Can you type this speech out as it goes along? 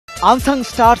Unsung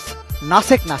stars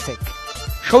নাসেক নাসেক,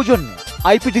 সৌজন্যে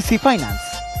IPDC finance.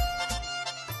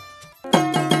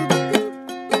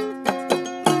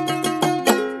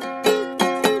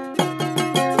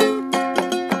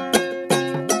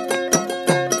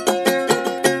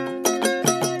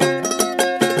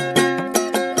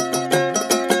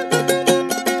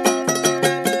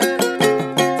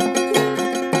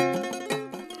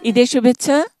 ঈদের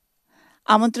শুভেচ্ছা,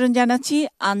 আমন্ত্রণ জানাচ্ছি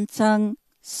আনসাং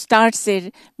স্টার্সের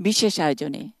বিশেষ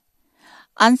আয়োজনে।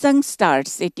 আনসাং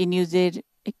স্টার্স এটি নিউজের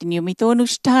একটি নিয়মিত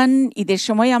অনুষ্ঠান। ঈদের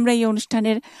সময় আমরা এই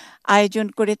অনুষ্ঠানের আয়োজন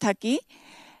করে থাকি।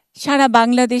 সারা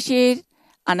বাংলাদেশের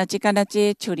আনাচে কানাচে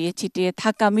ছড়িয়ে ছিটিয়ে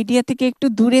থাকা, মিডিয়া থেকে একটু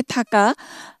দূরে থাকা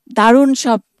দারুণ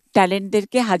সব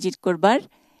ট্যালেন্টদেরকে হাজির করবার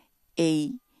এই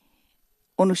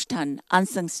অনুষ্ঠান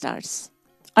আনসাং স্টার্স।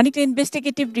 অনেকটা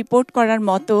ইনভেস্টিগেটিভ রিপোর্ট করার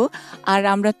মতো। আর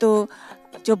আমরা তো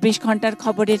 24 ঘন্টার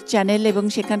খবরের চ্যানেল, এবং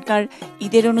সেখানকার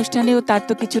ঈদের অনুষ্ঠানেও তার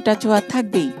তো কিছুটা ছোঁয়া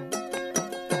থাকবেই।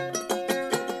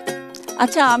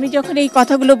 আচ্ছা, আমি যখন এই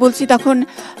কথাগুলো বলছি তখন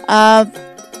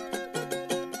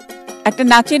একটা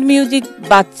নাচের মিউজিক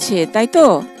বাজছে, তাই তো?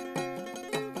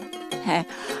 হ্যাঁ,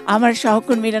 আমার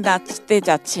সহকর্মীরা নাচতে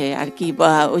যাচ্ছে আর কি,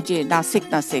 ওই যে নাসেক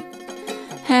নাসেক।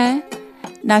 হ্যাঁ,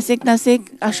 নাসেক নাসেক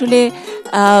আসলে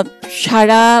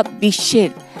সারা বিশ্বের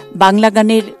বাংলা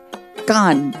গানের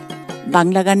কান,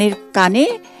 বাংলা গানের কানে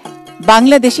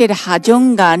বাংলাদেশের হাজং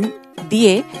গান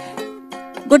দিয়ে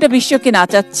গোটা বিশ্বকে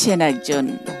নাচাচ্ছেন একজন।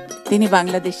 তিনি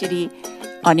বাংলাদেশেরই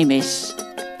অনিমেষ।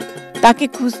 তাকে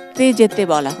খুঁজতে যেতে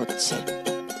বলা হচ্ছে।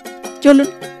 চলুন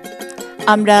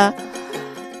আমরা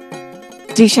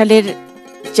ত্রিশালের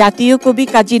জাতীয় কবি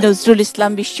কাজী নজরুল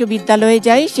ইসলাম বিশ্ববিদ্যালয়ে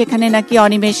যাই, সেখানে নাকি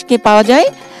অনিমেষকে পাওয়া যায়।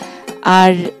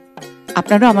 আর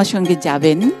আপনারাও আমার সঙ্গে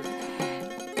যাবেন,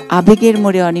 আবেগের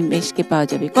মোড়ে অনিমেষকে পাওয়া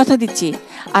যাবে, কথা দিচ্ছি।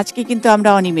 আজকে কিন্তু আমরা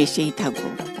অনিমেষেই থাকবো।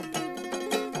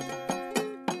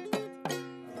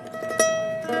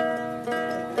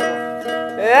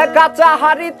 কাঁচা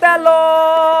হাড়ি তেলো,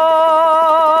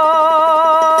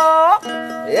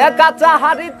 কাঁচা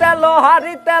হাড়ি তেলো,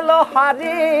 হাড়ি তেলো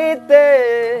হাড়িতে,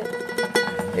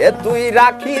 তুই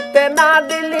রাখিতে না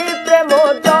দিলি প্রেম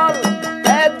জল,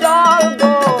 জল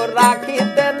গো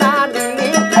রাখিতে না দিলি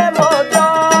প্রেম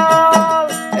জল।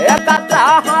 কাঁচা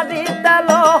হাড়ি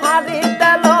তেলো, হাড়ি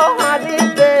তেলো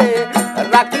হাড়িতে,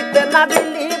 রাখিতে না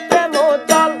দিলি প্রেম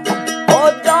জল, ও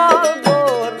জল গো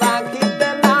রাখিতে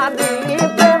না দিলি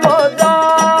প্রেম জল।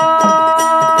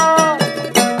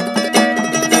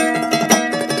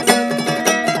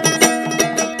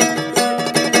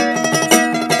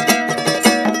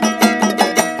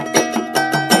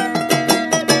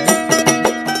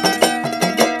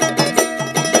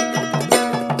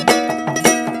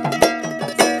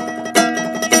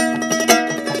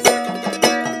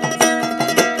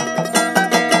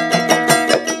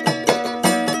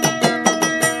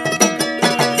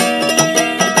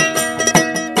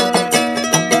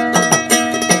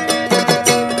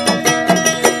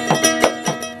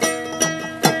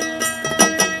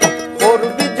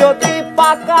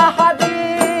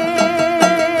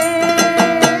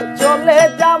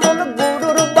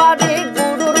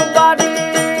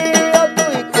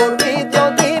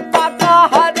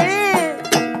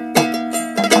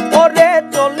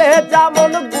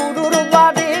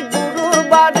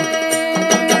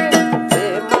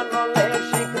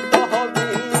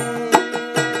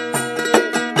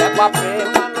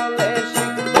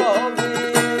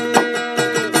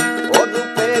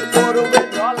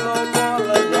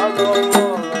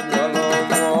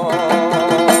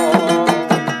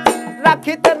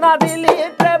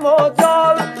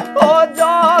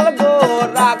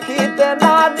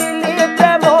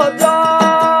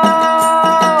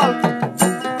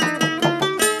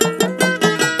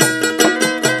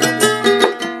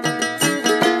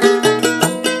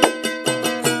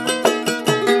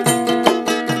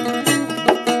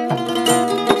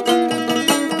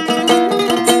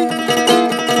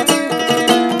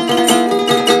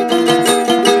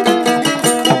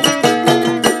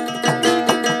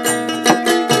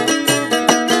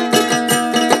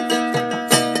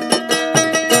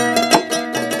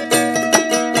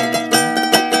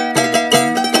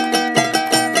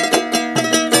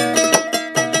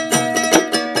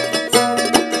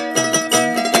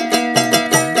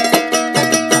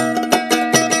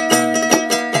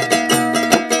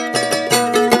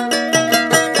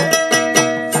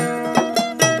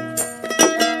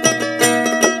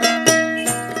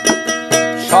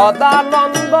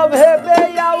 সদানন্দ ভেবে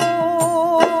আউল,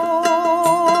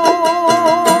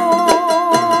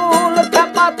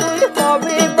 চাপা তুই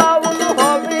হবি বাউল,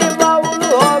 হবি বাউল,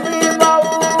 হবি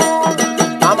বাউল।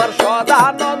 আমার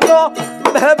সদানন্দ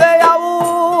ভেবে আউল,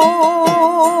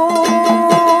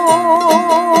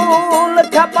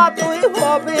 বাবা তুই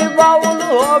হবি বাউল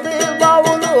হবি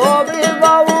বাউল হবি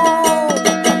বাউল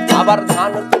আবার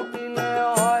ধান কুটিলে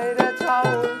হয় রে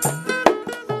চাউল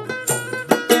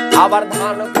আবার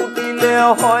ধান কুটিলে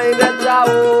হয় রে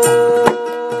চাউল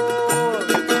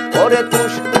ওরে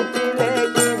তুষ কুটিলে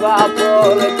কিবা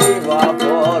ফল কিবা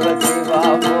ফল কিবা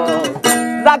ফল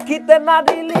রাখিতে না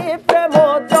দিলি প্রেম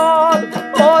জল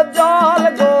ও জল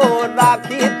গো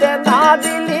রাখিতে না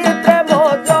দিলি প্রেম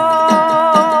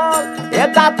জল এ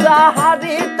কাঁচা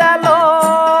হাড়ি তেল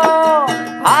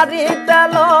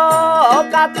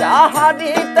কাঁচা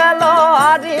হাড়ি তেল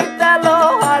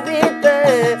হাড়িতে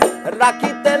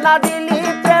রাখিতে না দিলি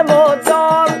প্রেম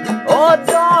জল ও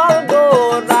জল গো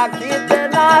রাখিতে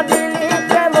না দিলি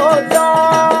প্রেম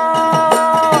জল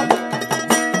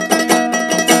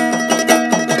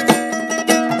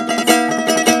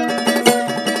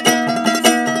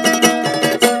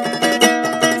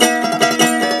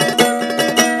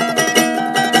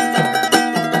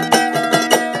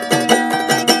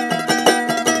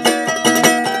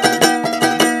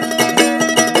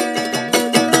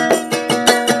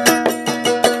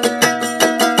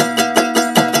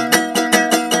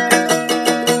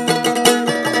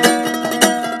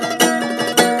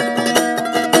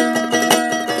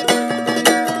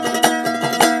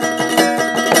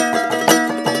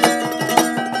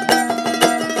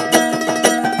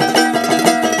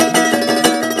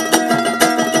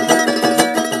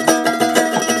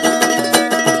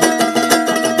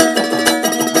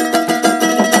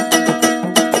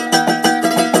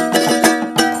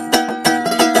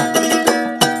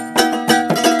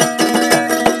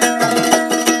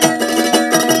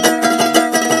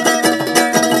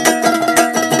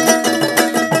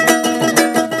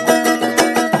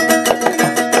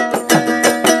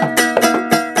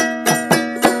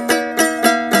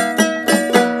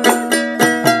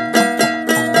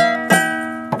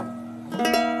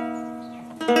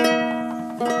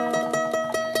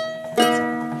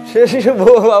শেষ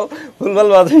ভুলভাল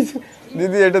বাজাইছি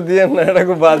দিদি এটা দিয়ে না এটা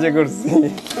খুব বাজে করছি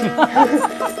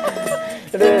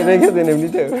এটা রেখে দেন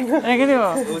এমনিতে রেখে দেব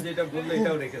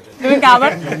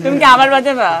তুমি কি আবার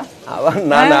বাজাবা আবার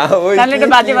না না ওই তাহলে এটা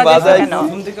বাজে বাজাই কেন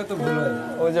প্রথম থেকে তো ভুল হয়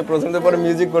ওই যে প্রথম থেকে পরে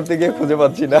মিউজিক করতে গিয়ে খুঁজে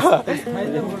পাচ্ছি না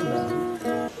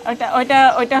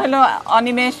ওইটা হলো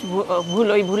অনিমেষ ভুল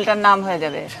ওই ভুলটার নাম হয়ে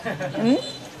যাবে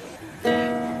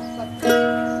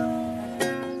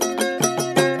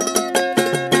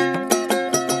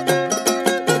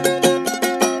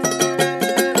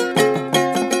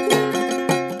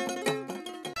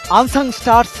আনসাং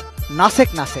স্টার্স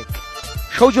নাসেক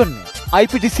সৌজন্যে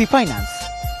আইপিডিসি ফাইন্যান্স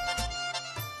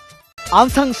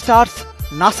আনসাং স্টার্স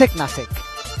নাসেক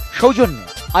সৌজন্যে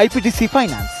আইপিডিসি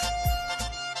ফাইন্যান্স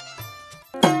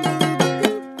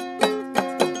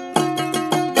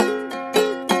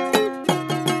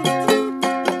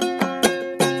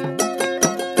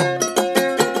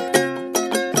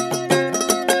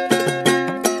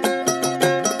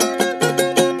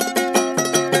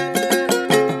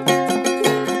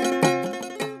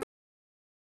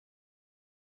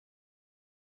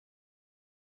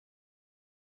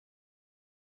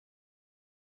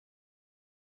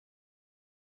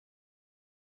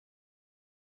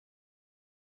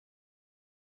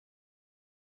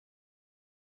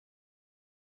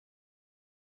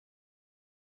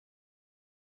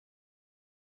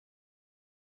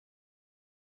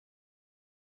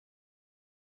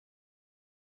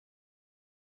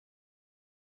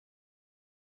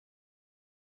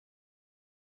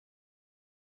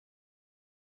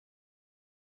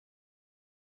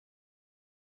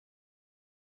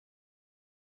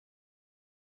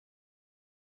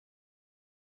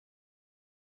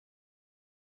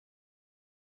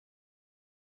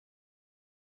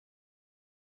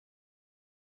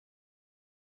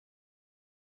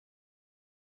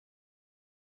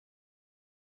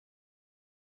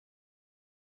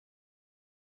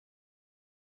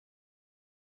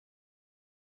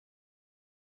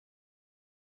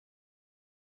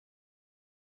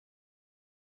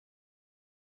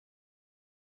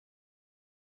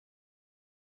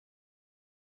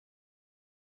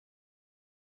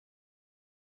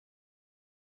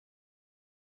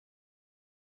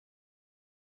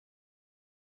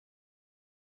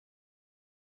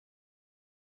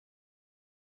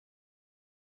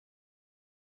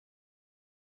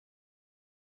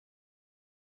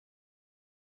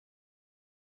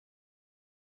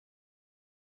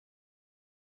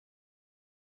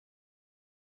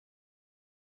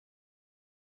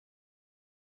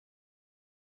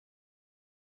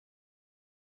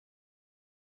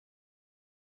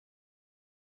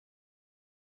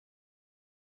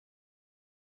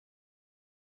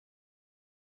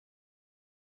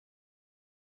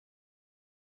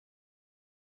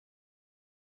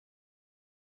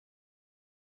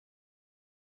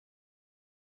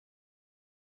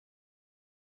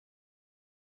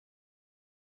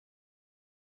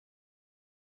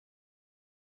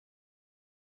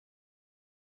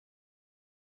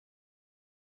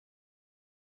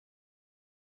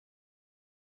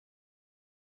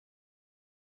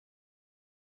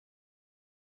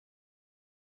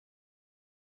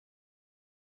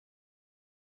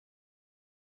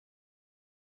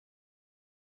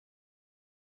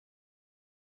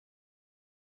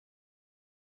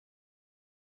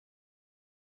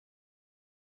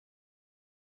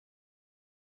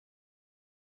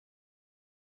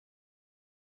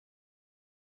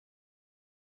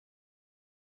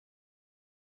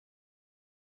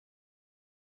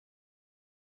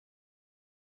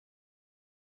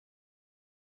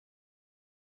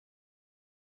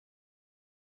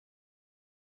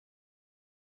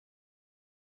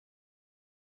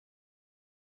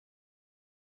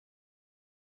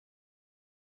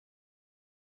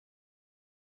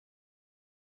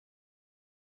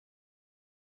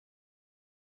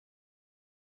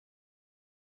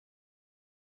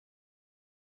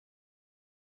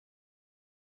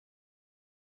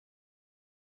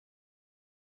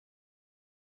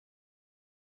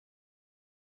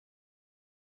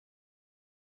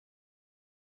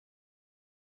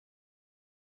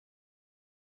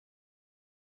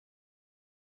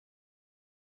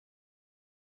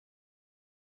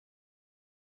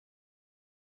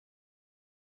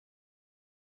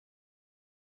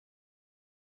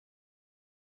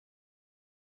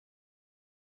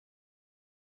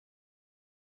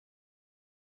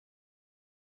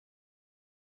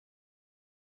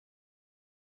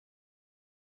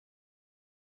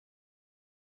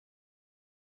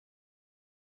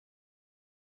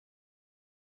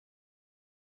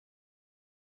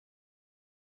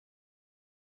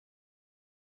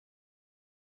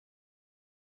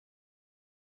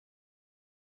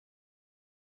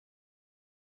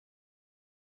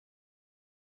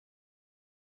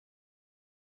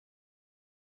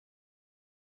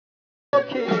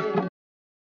দেখি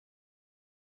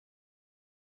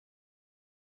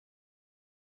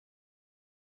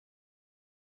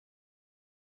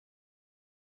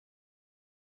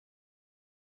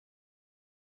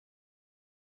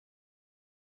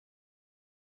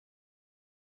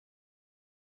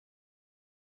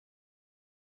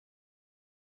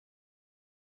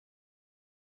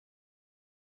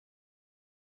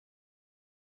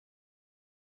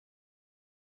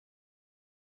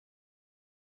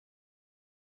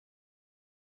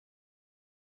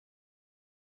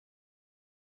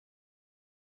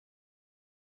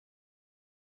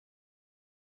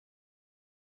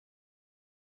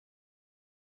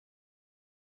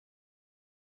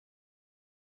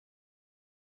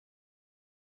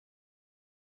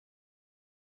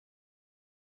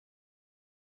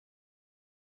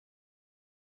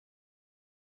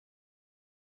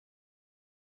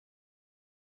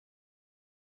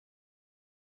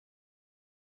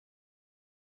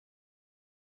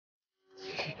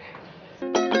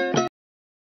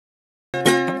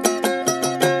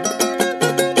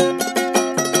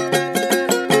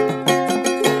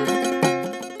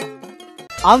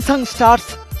আনসাং স্টার্স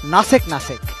নাসেক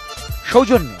নাসেক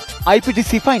সৌজন্যে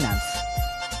আইপিডিসি ফাইন্যান্স।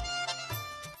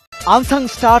 আনসাং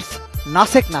স্টার্স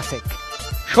নাসেক নাসেক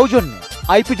সৌজন্যে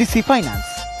আইপিডিসি ফাইন্যান্স।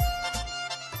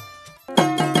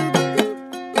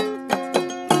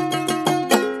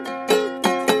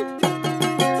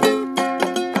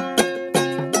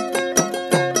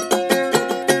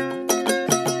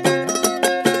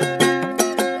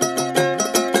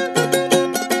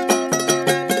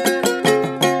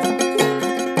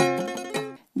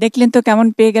 দেখলেন তো কেমন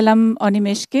পেয়ে গেলাম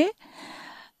অনিমেষকে।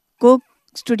 কোক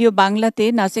স্টুডিও বাংলাতে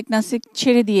নাসেক নাসেক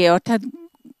ছেড়ে দিয়ে, অর্থাৎ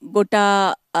গোটা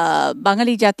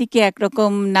বাঙালি জাতিকে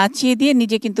একরকম নাচিয়ে দিয়ে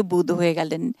নিজে কিন্তু বুধ হয়ে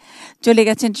গেলেন, চলে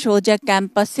গেছেন সোজা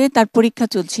ক্যাম্পাসে। তার পরীক্ষা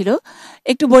চলছিল।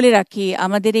 একটু বলে রাখি,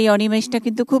 আমাদের এই অনিমেষটা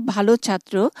কিন্তু খুব ভালো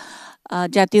ছাত্র।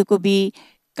 জাতীয় কবি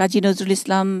কাজী নজরুল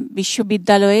ইসলাম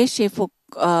বিশ্ববিদ্যালয়ে সে ফোক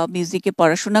মিউজিকে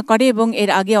পড়াশোনা করে এবং এর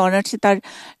আগে অনার্সে তার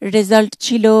রেজাল্ট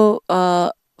ছিল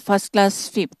ফার্স্ট ক্লাস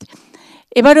 5th।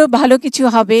 এবারও ভালো কিছু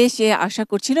হবে সে আশা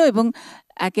করছিল এবং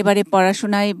একেবারে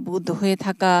পড়াশোনায় বুধ হয়ে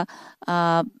থাকা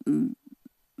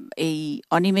এই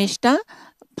অনিমেষটা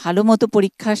ভালো মতো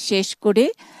পরীক্ষা শেষ করে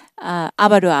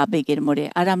আবারও আবেগের মোড়ে,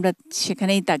 আর আমরা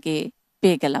সেখানেই তাকে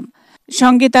পেয়ে গেলাম।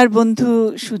 সঙ্গে তার বন্ধু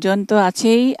সুজন তো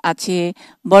আছেই, আছে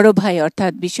বড় ভাই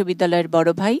অর্থাৎ বিশ্ববিদ্যালয়ের বড়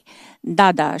ভাই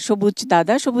দাদা সবুজ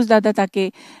দাদা। সবুজ দাদা তাকে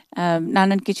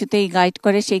নানান কিছুতেই গাইড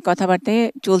করে, সেই কথাবার্তায়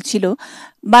চলছিল।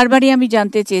 বারবারই আমি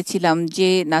জানতে চেয়েছিলাম যে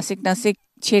নাসেক নাসেক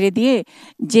ছেড়ে দিয়ে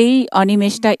যেই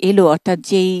অনিমেষটা এলো, অর্থাৎ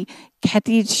যেই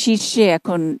খ্যাতির শীর্ষে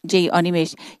এখন যেই অনিমেষ,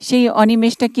 সেই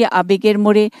অনিমেষটা কি আবেগের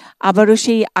মোড়ে আবারও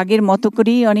সেই আগের মতো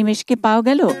করেই অনিমেষকে পাওয়া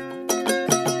গেল?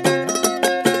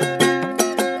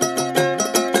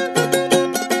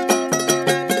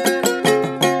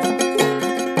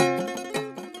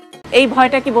 এই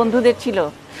ভয়টা কি বন্ধুদের ছিল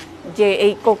যে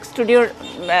এই কোক স্টুডিওর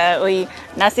ওই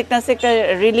নাসেক নাসেকটা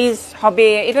রিলিজ হবে?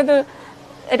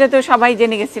 এটা তো সবাই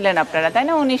জেনে গেছিলেন আপনারা, তাই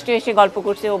না? নিশ্চয়ই এসে গল্প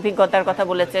করছে, অভিজ্ঞতার কথা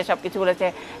বলেছে, সবকিছু বলেছে।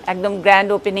 একদম গ্র্যান্ড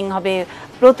ওপেনিং হবে।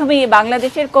 প্রথমেই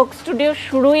বাংলাদেশের কোক স্টুডিও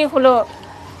শুরুই হলো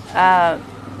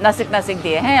নাসেক নাসেক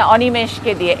দিয়ে, হ্যাঁ,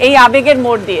 অনিমেষকে দিয়ে, এই আবেগের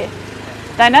মোড় দিয়ে,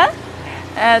 তাই না?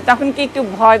 তখন কি একটু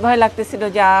ভয় ভয় লাগতেছিল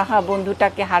যে আহা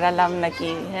বন্ধুটাকে হারালাম নাকি?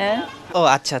 হ্যাঁ, ও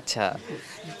আচ্ছা আচ্ছা,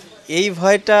 এই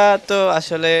ভয়টা তো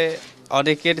আসলে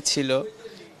অনেকের ছিল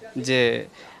যে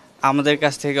আমাদের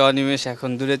কাছ থেকে অনিমেষ এখন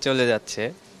দূরে চলে যাচ্ছে,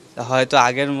 হয়তো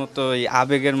আগের মতো এই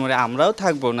আবেগের মোড়ে আমরাও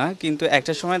থাকবো না, কিন্তু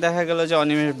একটা সময় দেখা গেল যে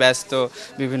অনিমেষ ব্যস্ত,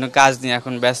 বিভিন্ন কাজ নিয়ে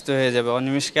এখন ব্যস্ত হয়ে যাবে,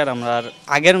 অনিমেষকে আর আমরা আর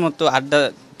আগের মতো আড্ডা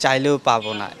চাইলেও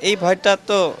পাবো না, এই ভয়টা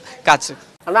তো কাজ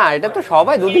না। এটা তো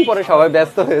সবাই দুদিন পরে সবাই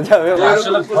ব্যস্ত হয়ে যাবে।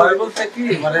 আসলে ভয় বলতে কি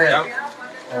মানে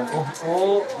ও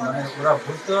মানে ওরা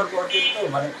ভর্তি হওয়ার পর কিন্তু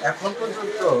মানে এখন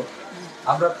পর্যন্ত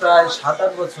আমরা প্রায়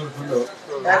 7-8 বছর হলো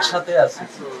একসাথে আছি।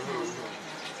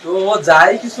 তো ও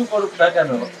যাই কিছু করুক না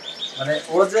কেন, মানে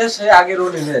ও যে সে আগের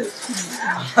অনিমেষ,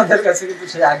 আমাদের কাছে কিন্তু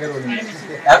সে আগের অনিমেষ।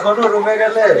 এখনো রুমে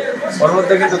গেলে ওর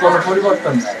মধ্যে কিন্তু কোনো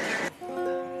পরিবর্তন নাই।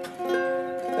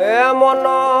 এমন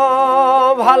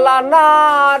ভালা না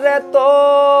রে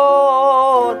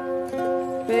তোর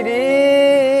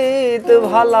পিরিত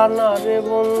ভালা না রে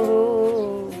বন্ধু,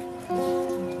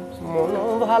 মন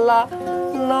ভালা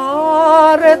না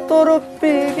রে তোর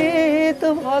পিরিত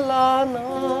ভালা না।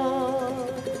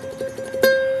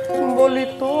 বলি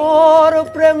তোর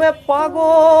প্রেমে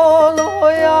পাগল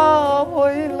হইয়া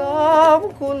হইলাম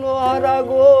কুলহারা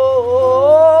গো,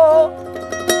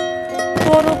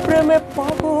 তোর প্রেমে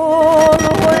পাগল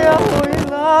হইয়া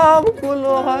হইলাম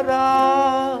কুলহারা।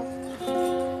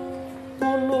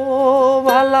 মন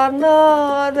ভালা ভালা না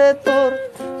রে তোর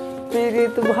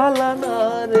পিরিত ভালা না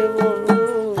রে মনু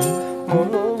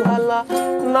মনু ভালা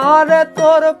না রে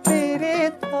তোর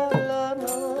পিরিত ভালা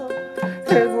না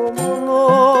হে গো মনু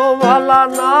ভালা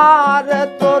না রে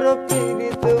তোর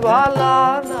পিরিত ভালা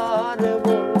না রে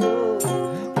মনু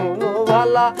মনু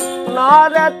ভালা না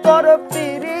রে তোর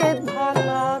পিরিত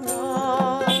ভালা না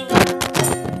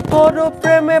তোর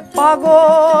প্রেমে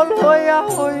পাগল হইয়া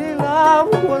হইলাম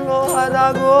কোনো হারা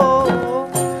গো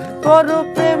তোর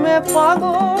প্রেমে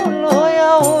পাগল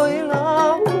হইয়া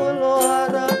হইলাম কোনো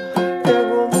হারা হে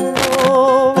গো মনো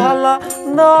ভালা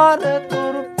না রে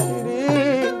তোর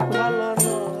পিরিত ভালা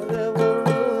না রে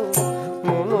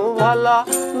মনো ভালা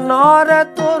না রে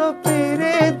তোর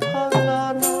পিরিত ভালা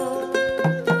না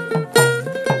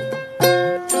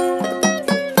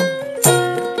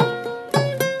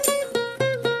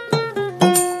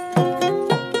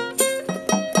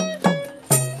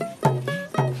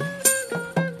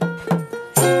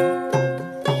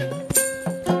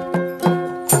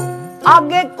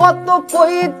আগে কত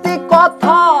কইতি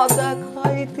কথা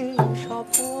দেখাইতি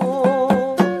স্বপ্ন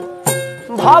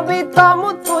ভাবিতাম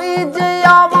তুই যে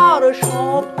আমার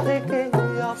সব থেকে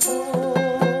আপন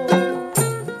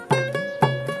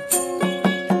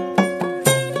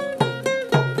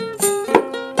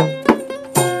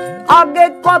আগে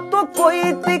কত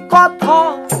কইতি কথা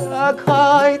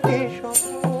দেখাইতি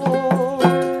স্বপ্ন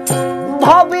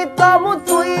ভাবিতাম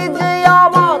তুই যে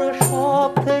আমার সব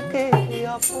থেকে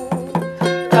আপন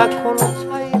এখন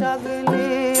ছাইরা গেলি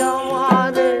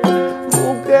আমারে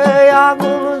বুকে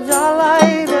আগুন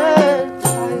জ্বালাই রে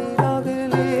ছাইরা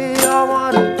গেলি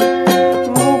আমার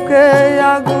বুকে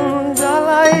আগুন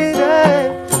জ্বালাই রে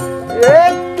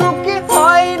একটু কি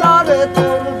হয় না রে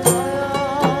তোর দয়া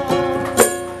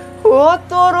ও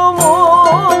তোর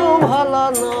মন ভালা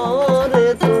না রে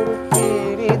তোর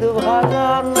পিরিত ভালা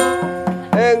না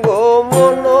হে গো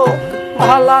মন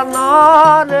ভালা না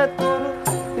রে তোর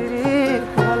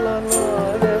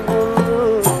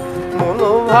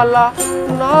ভালা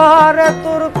না রে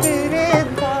তোর পিরিত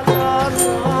ভালা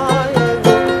না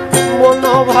মন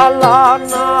ভালা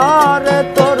না রে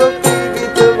তোর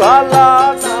পিরিত ভালা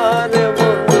না রে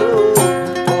বন্ধু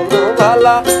মন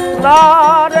ভালা না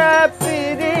রে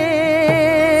পিরিত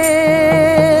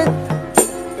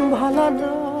ভালা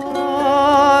না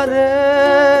রে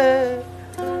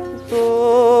তো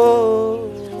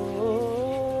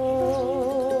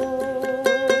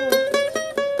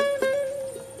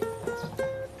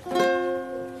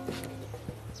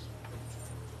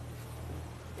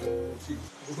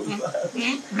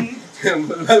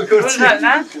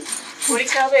না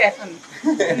পরীক্ষা হবে এখন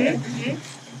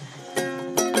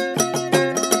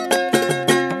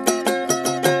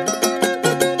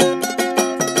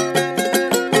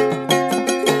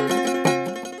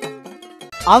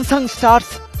আনসাং স্টার্স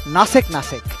নাসেক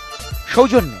নাসেক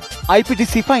সৌজন্যে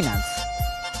আইপিডিসি ফাইন্যান্স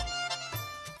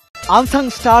আনসাং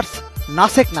স্টার্স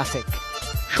নাসেক নাসেক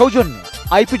সৌজন্যে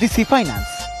আইপিডিসি ফাইন্যান্স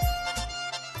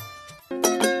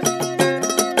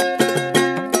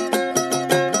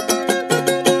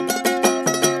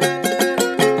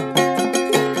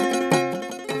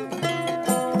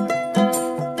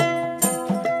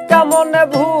কেমন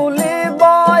ভুলিব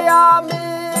আমি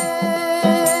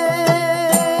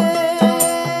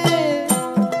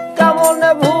কেমন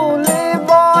ভুলিব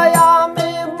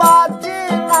আমি বাঁচি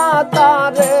না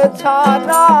তারে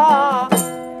ছাড়া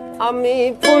আমি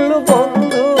ফুল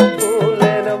বন্ধু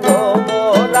ফুলের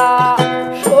ভ্রমরা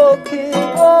সখী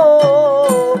গো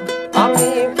আমি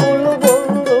ফুল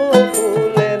বন্ধু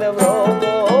ফুলের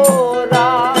ভ্রমরা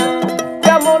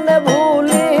কেমন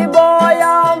ভুলিব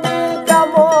আমি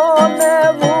কেমন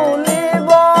ভুলিব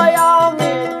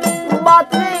আমি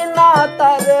বাঁচি না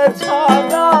তারে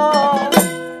ছাড়া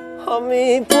আমি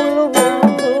ফুল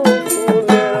বন্ধু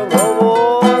ফুলের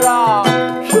ভ্রমরা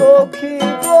সখী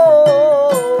গো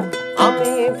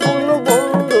আমি ফুল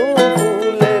বন্ধু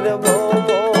ফুলের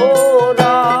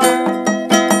ভ্রমরা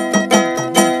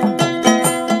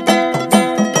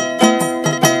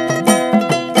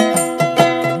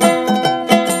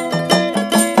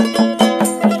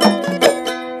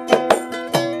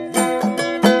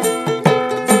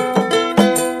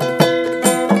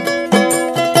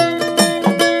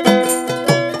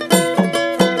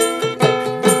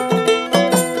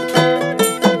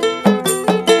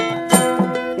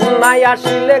নাই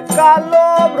আসিলে কালো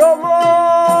ভ্রম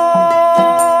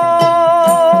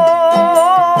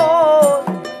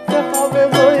হবে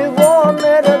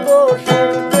জৈবনের দোষর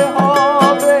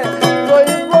হবে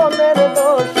জৈবনের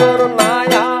দোষর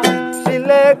নাই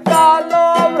আসিলে কালো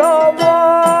ভ্রম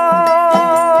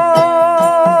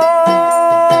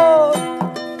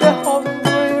হবে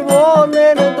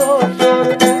জৈবনের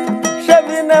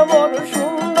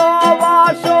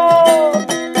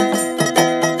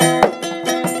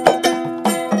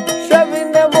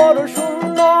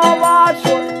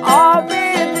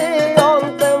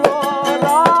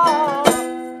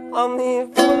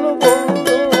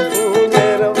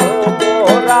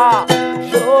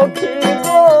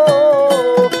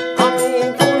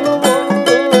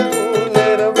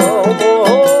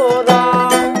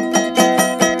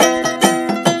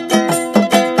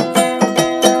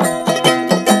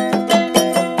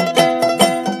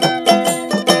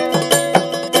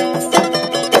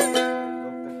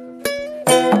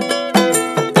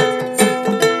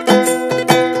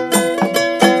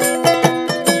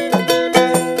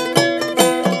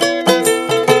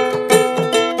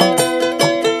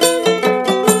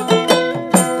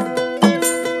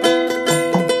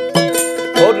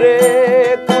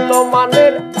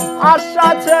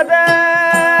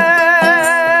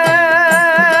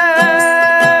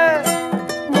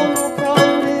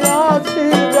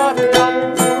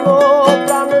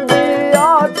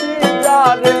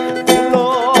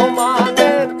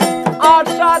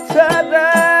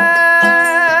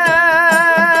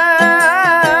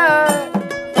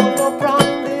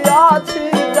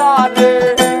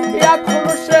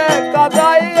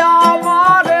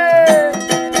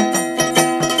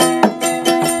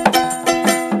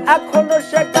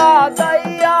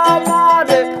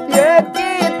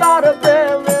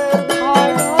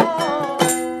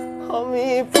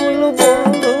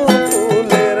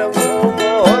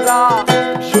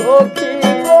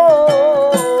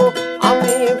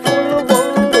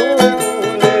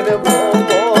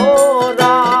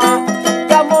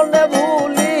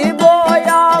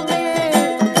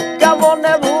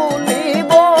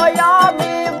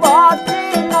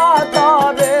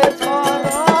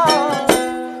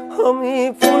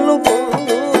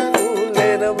বন্ধু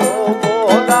ফুলের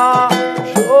ভ্রমরা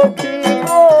সখী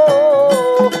গো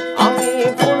আমি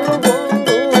ফুল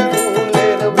বন্ধু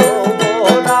ফুলের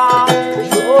ভ্রমরা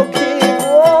সখী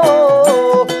গো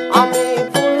আমি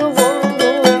ফুল বন্ধু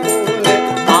ফুলের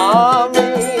আমি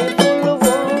ফুল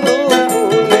বন্ধু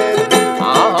ফুলের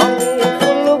আমি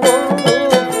ফুল বন্ধু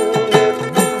ফুলের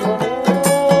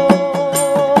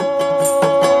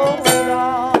ভ্রমরা।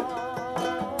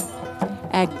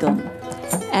 একদম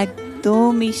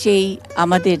একদমই সেই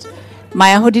আমাদের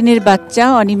মায়াহরিণের বাচ্চা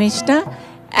অনিমেষটা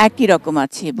একই রকম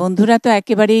আছে। বন্ধুরা তো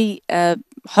একেবারেই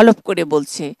হলপ করে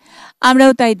বলছে,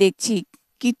 আমরাও তাই দেখছি,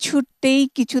 কিছুতেই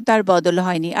কিছু তার বদল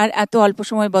হয়নি। আর এত অল্প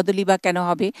সময় বদলই বা কেন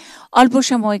হবে? অল্প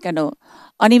সময় কেন,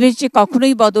 অনিমেষ যে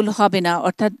কখনোই বদল হবে না,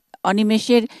 অর্থাৎ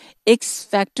অনিমেষের এক্স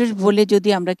ফ্যাক্টর বলে যদি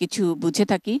আমরা কিছু বুঝে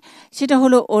থাকি, সেটা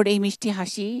হলো ওর এই মিষ্টি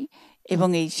হাসি এবং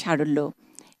এই সারল্য।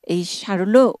 এই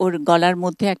সারল্য ওর গলার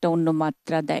মধ্যে একটা অন্য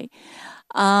মাত্রা দেয়।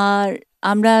 আর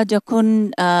আমরা যখন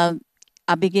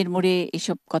আবেগের মোড়ে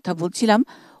এসব কথা বলছিলাম,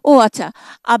 ও আচ্ছা,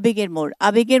 আবেগের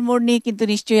মোড় নিয়ে কিন্তু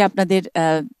নিশ্চয়ই আপনাদের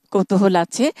কৌতূহল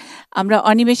আছে। আমরা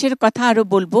অনিমেষের কথা আরো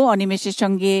বলবো, অনিমেষের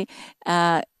সঙ্গে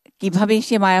কিভাবে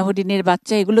সে মায়াহরিণের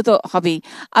বাচ্চা, এগুলো তো হবেই।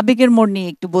 আবেগের মোড় নিয়ে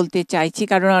একটু বলতে চাইছি,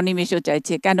 কারণ অনিমেষও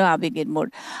চাইছে। কেন আবেগের মোড়?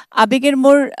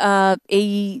 এই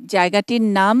জায়গাটির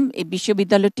নাম এই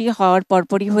বিশ্ববিদ্যালয়টি হওয়ার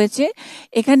পরপরই হয়েছে।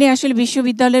 এখানে আসলে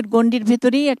বিশ্ববিদ্যালয়ের গণ্ডির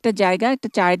ভেতরেই একটা জায়গা, একটা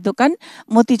চায়ের দোকান,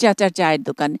 মতি চাচার চায়ের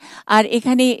দোকান। আর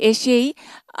এখানে এসেই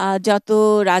যত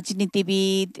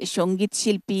রাজনীতিবিদ, সঙ্গীত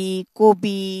শিল্পী,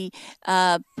 কবি,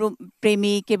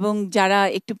 প্রেমিক এবং যারা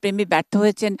একটু প্রেমে ব্যর্থ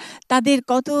হয়েছেন, তাদের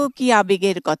কত কি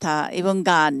আবেগের কথা এবং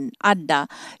গান, আড্ডা।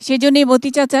 সেজন্যই মতি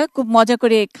চাচা খুব মজা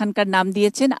করে এখানকার নাম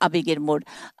দিয়েছেন আবেগের মোড়।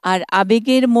 আর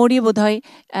আবেগের মোড়ই বোধহয়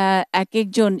এক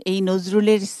একজন এই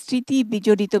নজরুলের স্মৃতি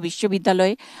বিজড়িত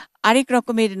বিশ্ববিদ্যালয়ে আরেক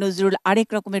রকমের নজরুল, আরেক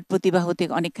রকমের প্রতিভা হতে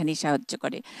অনেকখানি সাহায্য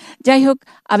করে। যাই হোক,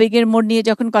 আবেগের মোড় নিয়ে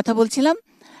যখন কথা বলছিলাম,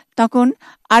 তখন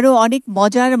আরো অনেক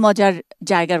মজার মজার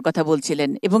জায়গার কথা বলছিলেন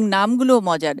এবং নামগুলো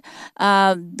মজার।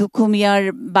 দুঃখ মিয়ার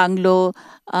বাংলো,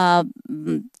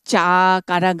 চা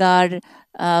কারাগার,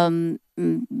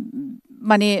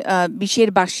 মানে বিষের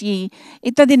বাঁশি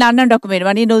ইত্যাদি নানান রকমের,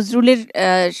 মানে নজরুলের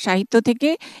সাহিত্য থেকে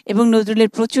এবং নজরুলের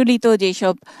প্রচলিত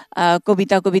যেসব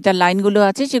কবিতার লাইনগুলো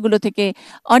আছে, সেগুলো থেকে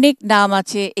অনেক নাম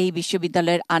আছে এই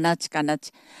বিশ্ববিদ্যালয়ের আনাচ কানাচ।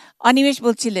 অনিমেষ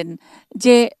বলছিলেন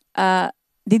যে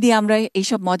দিদি, আমরা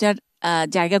এইসব মজার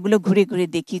জায়গাগুলো ঘুরে ঘুরে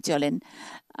দেখি, চলেন।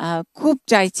 খুব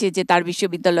চাইছে যে তার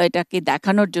বিশ্ববিদ্যালয়টাকে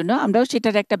দেখানোর জন্য, আমরাও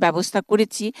সেটার একটা ব্যবস্থা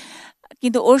করেছি।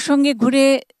 কিন্তু ওর সঙ্গে ঘুরে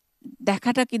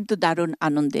দেখাটা কিন্তু দারুণ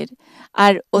আনন্দের।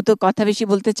 আর ও তো কথা বেশি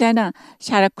বলতে চায় না,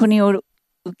 সারাক্ষণই ওর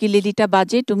উকিলেলিটা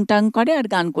বাজে, টুংটাং করে আর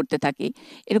গান করতে থাকে।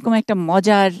 এরকম একটা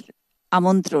মজার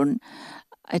আমন্ত্রণ,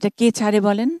 এটা কে ছাড়ে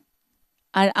বলেন?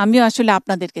 আর আমিও আসলে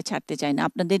আপনাদেরকে ছাড়তে চাই না,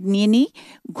 আপনাদের নিয়ে নিই,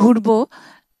 ঘুরবো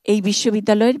এই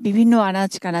বিশ্ববিদ্যালয়ের বিভিন্ন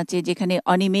আনাচ কানাচে, যেখানে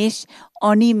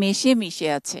অনিমেষে মিশে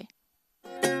আছে।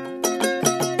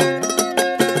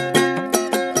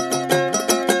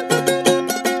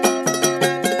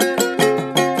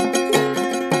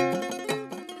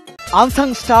 আনসাং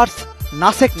স্টার্স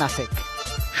নাসেক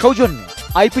সৌজন্যে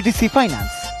আইপিডিসি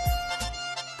ফাইন্যান্স।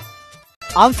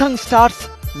 আনসাং স্টার্স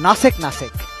নাসেক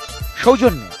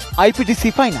সৌজন্যে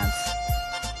আইপিডিসি ফাইন্যান্স।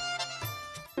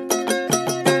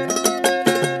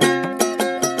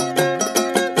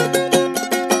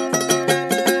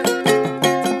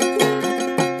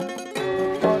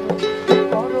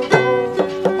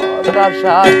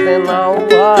 সাথে নাও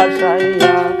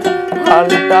ভাসাইয়া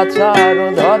হালটা ছাড়ো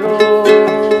ধরো,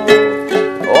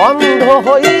 অন্ধ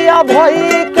হইয়া ভয়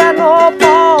কেন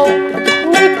পাও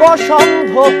নিকষ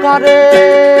অন্ধকারে,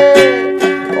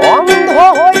 অন্ধ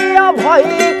হইয়া ভয়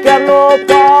কেন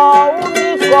পাও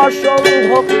নিকষ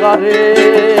অন্ধকারে,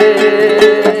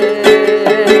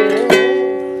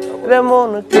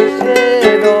 প্রেমন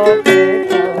কিসের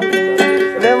অপেক্ষা,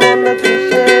 প্রেমন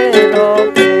কিসের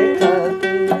অপেক্ষা।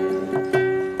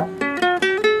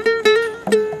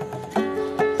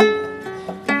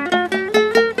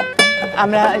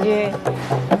 আমরা যে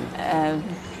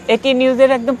এটি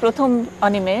নিউজের একদম প্রথম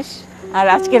অনিমেষ আর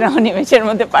আজকের অনিমেষের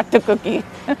মধ্যে পার্থক্য কি?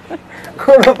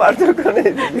 কোনো পার্থক্য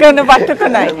নেই, কোনো পার্থক্য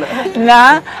নাই না।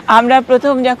 আমরা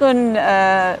প্রথম যখন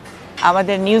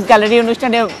আমাদের নিউজ গ্যালারি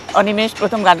অনুষ্ঠানে অনিমেষ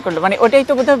প্রথম গান করলো, মানে ওটাই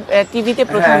তো কোথাও টিভিতে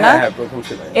প্রথম না?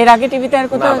 এর আগে টিভিতে আর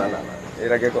কোথাও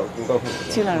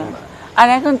ছিল না। আর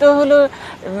এখন তো হলো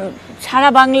সারা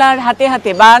বাংলার হাতে হাতে,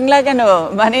 বাংলা কেন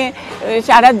মানে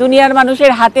সারা দুনিয়ার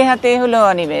মানুষের হাতে হাতে হলো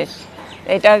অনিমেষ।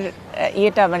 এটার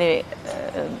ইয়েটা মানে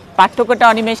পার্থক্যটা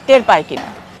অনিমেষ টের পায় কিনা?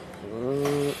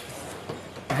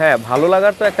 হ্যাঁ, ভালো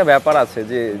লাগার তো একটা ব্যাপার আছে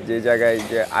যে যে জায়গায়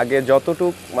যে আগে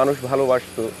যতটুক মানুষ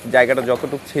ভালোবাসতো, জায়গাটা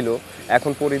যতটুক ছিল,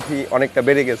 এখন পরিধি অনেকটা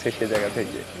বেড়ে গেছে সে জায়গা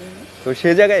থেকে। তো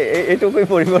সে জায়গায় এটুকুই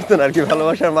পরিবর্তন আর কি,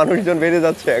 ভালোবাসার মানুষজন বেড়ে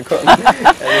যাচ্ছে এখন।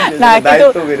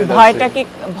 দায়িত্ব বেড়ে যাচ্ছে।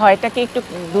 ভয়টা কি একটু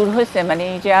দূর হয়েছে? মানে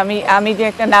যে আমি যে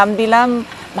একটা নাম দিলাম,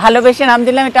 ভালোবেসে নাম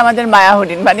দিলাম, এটা আমাদের মায়া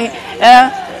হরিণ, মানে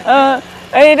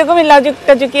এরকমই লাজুক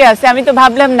টাজুকি আছে। আমি তো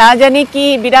ভাবলাম না জানি কি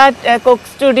বিরাট কোক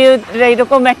স্টুডিও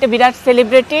এরকম একটা বিরাট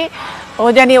সেলিব্রিটি, ও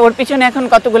জানি ওর পিছনে এখন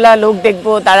কতগুলা লোক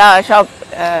দেখবো, তারা সব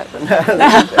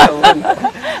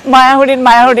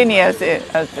মায়া হরিণই আছে।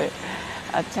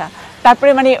 আচ্ছা,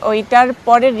 তারপরে মানে ওইটার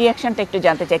পরের রিয়াকশনটা একটু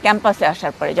জানতে চাই। ক্যাম্পাসে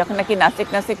আসার পরে যখন নাকি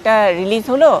নাসিকটা রিলিজ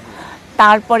হলো,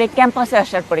 তারপরে ক্যাম্পাসে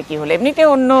আসার পরে কি হলো? এমনিতে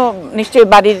অন্য নিশ্চয়ই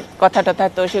বাড়ির কথা টথা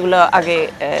তো সেগুলো আগে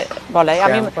বলাই,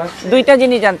 আমি দুইটা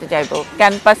জিনিস জানতে চাইবো,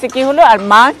 ক্যাম্পাসে কি হলো আর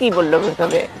মা কি বললো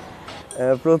প্রথমে?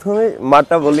 প্রথমে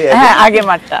মারটা বলি। হ্যাঁ, আগে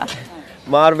মারটা।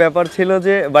 মার ব্যাপার ছিল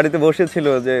যে বাড়িতে বসেছিল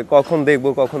যে কখন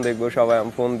দেখবো, সবাই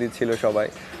ফোন দিচ্ছিল সবাই।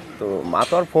 তো মা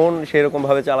তো আর ফোন সেরকম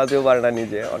ভাবে চালাতেও পারে না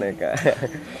নিজে, অনেক।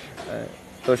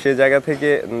 তো সে জায়গা থেকে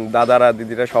দাদারা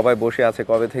দিদিরা সবাই বসে আছে,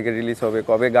 কবে থেকে রিলিজ হবে,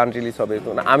 কবে গান রিলিজ হবে। তো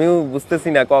আমিও বুঝতেছি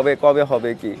না কবে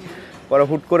হবে কি। পরে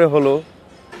হুট করে হলো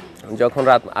যখন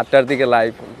রাত 8টার দিকে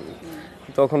লাইভ,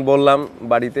 তখন বললাম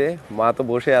বাড়িতে, মা তো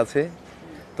বসে আছে,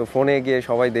 তো ফোনে গিয়ে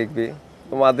সবাই দেখবে।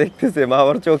 তো মা দেখতেছে, মা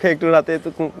আবার চোখে একটু রাতে একটু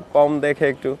কম দেখে,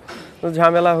 একটু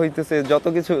ঝামেলা হইতেছে, যত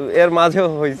কিছু এর মাঝেও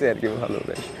হয়েছে আর কি, ভালো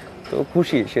বেশ। তো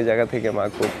খুশি সে জায়গা থেকে মা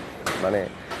খুব, মানে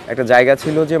একটা জায়গা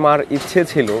ছিল যে মার ইচ্ছে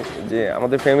ছিল যে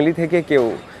আমাদের ফ্যামিলি থেকে কেউ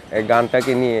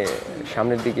গানটাকে নিয়ে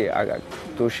সামনের দিকে আগাক।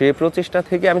 তো সেই প্রচেষ্টা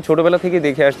থেকে আমি ছোটবেলা থেকে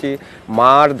দেখে আসছি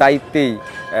মার দায়িত্বেই।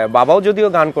 বাবাও যদিও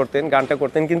গানটা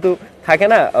করতেন, কিন্তু থাকে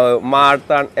না মার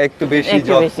তার একটু বেশি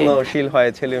যত্নশীল হয়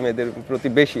ছেলে মেয়েদের প্রতি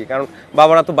বেশি, কারণ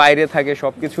বাবারা তো বাইরে থাকে,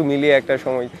 সবকিছু মিলিয়ে একটা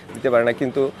সময় দিতে পারে না।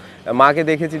 কিন্তু মাকে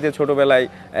দেখেছি যে ছোটবেলায়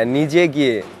নিজে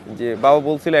গিয়ে, যে বাবা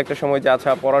বলছিল একটা সময় যে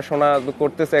আচ্ছা পড়াশোনা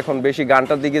করতেছে এখন, বেশি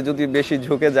গানটার দিকে যদি বেশি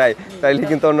ঝুঁকে যায় তাইলে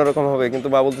কিন্তু অন্যরকম হবে, কিন্তু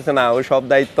মা বলতেছে না, ওই সব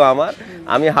দায়িত্ব আমার,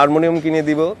 আমি হারমোনিয়াম কিনে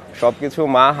দিব, সবকিছু।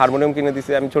 মা হারমোনিয়াম কিনে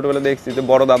দিছে, আমি ছোটবেলা দেখছি যে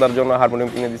বড় দাদার জন্য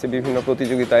হারমোনিয়াম কিনে দিছে, বিভিন্ন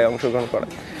প্রতিযোগিতায় অংশগ্রহণ করা।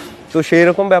 তো সেই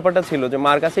রকম ব্যাপারটা ছিল যে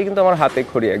মার কাছেই কিন্তু আমার হাতে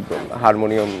খড়ি একদম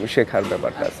হারমোনিয়াম শেখার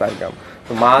ব্যাপারটা, সারগাম।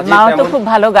 তো মা তো খুব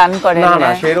ভালো গান করে না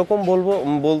সেরকম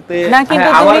বলতে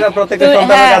আমার প্রত্যেকটা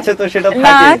সন্তানের কাছে তো সেটা থাকে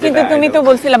না, কিন্তু তুমি তো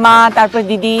বলছিলে মা, তারপর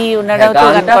দিদি, ওনারাও তো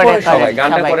গান করে, সবাই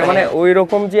গানটা করে, মানে ওই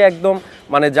রকম যে একদম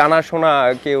মানে জানাশোনা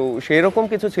কেউ সেই রকম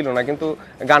কিছু ছিল না, কিন্তু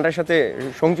গানটার সাথে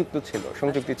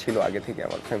সংযুক্তি ছিল আগে থেকে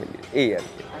আমার ফ্যামিলি, এই আর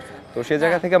কি। তো সে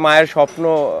জায়গা থেকে মায়ের স্বপ্ন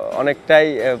অনেকটাই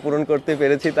পূরণ করতে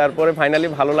পেরেছি। তারপরে ফাইনালি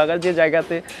ভালো লাগার যে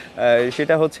জায়গাতে,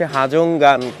 সেটা হচ্ছে হাজং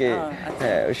গানকে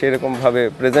সেরকম ভাবে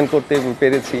প্রেজেন্ট করতে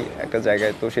পেরেছি একটা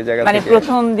জায়গায়। তো সে জায়গা মানে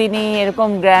প্রথম দিনই এরকম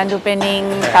গ্র্যান্ড ওপেনিং,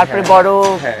 তারপরে বড়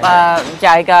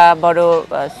জায়গা, বড়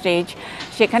স্টেজ,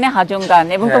 সেখানে হাজং গান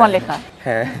এবং তোমার লেখা।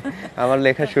 হ্যাঁ, আমার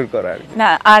লেখা শুরু করার না।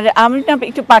 আর আমি না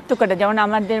একটু পার্থক্যটা, যেমন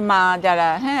আমাদের মা যারা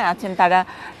আছেন,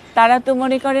 তারা তো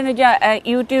মনে করেন যে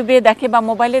ইউটিউবে দেখে বা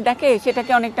মোবাইলে দেখে,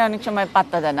 সেটাকে অনেক সময়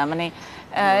পাত্তা দেয় না, মানে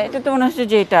এটা তো মনে হচ্ছে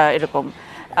যে এটা এরকম।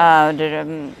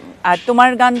 আর তোমার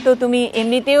গান তো তুমি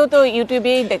এমনিতেও তো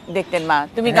ইউটিউবেই দেখতেন মা,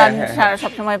 তুমি গান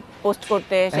সবসময় পোস্ট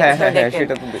করতে,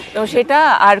 তো সেটা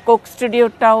আর কোক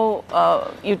স্টুডিওটাও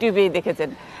ইউটিউবেই দেখেছেন।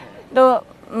 তো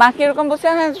মাকে এরকম বলছে,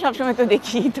 হ্যাঁ সবসময় তো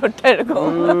দেখি তোরটা এরকম?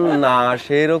 না,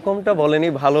 সেরকমটা বলেনি,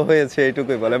 ভালো হয়েছে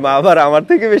এটুকুই বলে। মা আবার আমার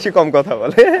থেকে বেশি কম কথা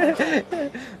বলে,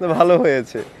 ভালো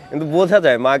হয়েছে। কিন্তু বোঝা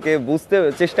যায়, মাকে বুঝতে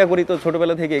চেষ্টা করি তো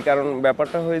ছোটবেলা থেকেই, কারণ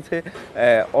ব্যাপারটা হয়েছে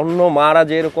অন্য মারা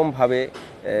যেরকম ভাবে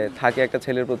থাকে একটা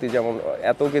ছেলের প্রতি, যেমন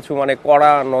এত কিছু মানে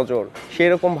কড়া নজর,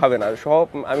 সেরকম ভাবে না। সব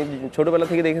আমি ছোটবেলা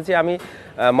থেকে দেখেছি, আমি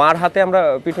মার হাতে আমরা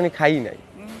পিটুনি খাই নাই,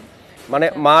 মানে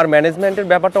মার ম্যানেজমেন্টের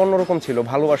ব্যাপারটা অন্যরকম ছিল,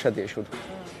 ভালোবাসা দিয়ে শুধু,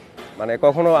 মানে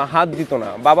কখনো হাত দিত না।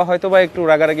 বাবা হয়তো বা একটু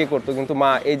রাগারাগি করতো, কিন্তু মা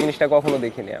এই জিনিসটা কখনো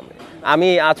দেখিনি। আমি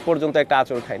আজ পর্যন্ত একটা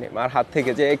আঁচড় খাইনি মার হাত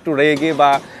থেকে, যে একটু রেগে বা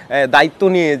দায়িত্ব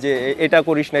নিয়ে যে এটা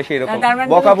করিস না সেরকম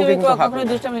বকাবকি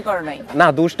না।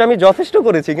 দুষ্টামি যথেষ্ট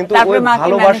করেছি, কিন্তু ওই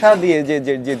ভালোবাসা দিয়ে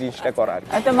যে জিনিসটা করার,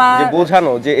 যে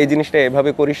বোঝানো যে এই জিনিসটা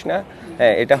এভাবে করিস না,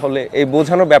 এটা হলে এই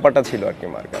বোঝানোর ব্যাপারটা ছিল আর কি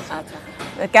মার কাছে।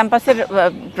 ক্যাম্পাসের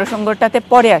প্রসঙ্গটাতে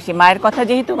পরে আসি। মায়ের কথা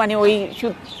যেহেতু, মানে ওই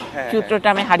সূত্রটা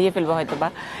আমি হারিয়ে ফেলবো হয়তো বা।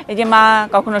 এই যে মা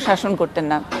কখনো শাসন করতেন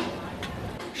না?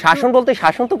 শাসন বলতে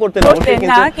শাসন তো করতেন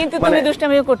না, কিন্তু তুমি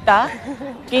দুষ্টামিও করতা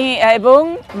কি, এবং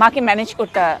মাকে ম্যানেজ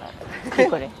করতা কি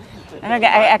করে?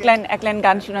 এক লাইন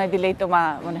গান শোনাই দিলেই তো মা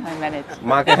মনে হয় ম্যানেজ।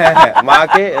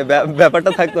 মাকে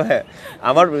ব্যাপারটা থাকতো। হ্যাঁ,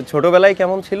 আমার ছোটবেলায়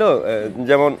কেমন ছিল,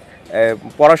 যেমন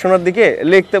পড়াশোনার দিকে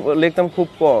লিখতাম খুব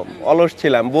কম, অলস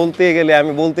ছিলাম, বলতে গেলে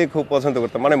আমি বলতে খুব পছন্দ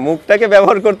করতাম, মানে মুখটাকে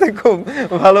ব্যবহার করতে খুব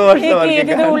ভালোবাসতাম আর কি।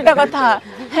 এটা তো উল্টা কথা,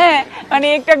 হ্যাঁ মানে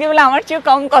একটু আগে বলে আমার চেয়ে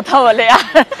কম কথা বলে।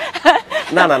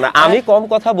 না না না, আমি কম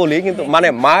কথা বলি, কিন্তু মানে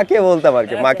মাকে বলতাম আর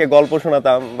কি, মাকে গল্প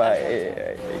শোনাতাম বা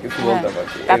কিছু বলতাম আর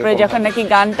কি। তারপরে যখন নাকি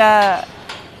গানটা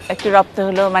একটু রপ্ত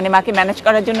হলো, মানে মাকে ম্যানেজ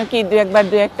করার জন্য কি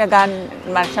দু একটা গান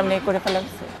মার সামনে করে ফেলা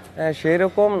হচ্ছে?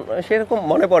 সেরকম সেরকম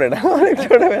মনে পড়ে না, অনেক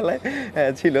ছোটবেলায়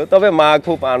ছিল। তবে মা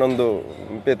খুব আনন্দ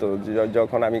পেত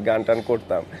যখন আমি গান টান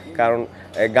করতাম, কারণ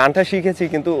গানটা শিখেছি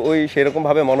কিন্তু ওই সেরকম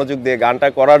ভাবে মনোযোগ দিয়ে গানটা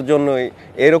করার জন্যই,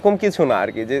 এরকম কিছু না আর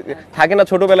কি। যে থাকে না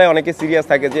ছোটবেলায় অনেকে সিরিয়াস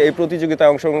থাকে যে এই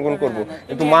প্রতিযোগিতায় অংশগ্রহণ করব,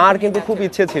 কিন্তু মার কিন্তু খুব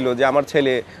ইচ্ছে ছিল যে আমার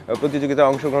ছেলে প্রতিযোগিতায়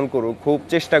অংশগ্রহণ করুক, খুব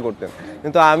চেষ্টা করতেন।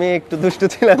 কিন্তু আমি একটু দুষ্ট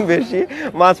ছিলাম বেশি,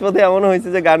 মাঝপথে এমন হয়েছে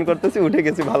যে গান করতেছি উঠে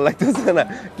গেছি, ভালো লাগতেছে না।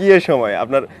 কি এর সময়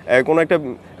আপনার কোনো একটা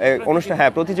অনুষ্ঠান,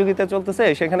 হ্যাঁ প্রতিযোগিতা চলতেছে,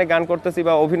 সেখানে গান করতেছি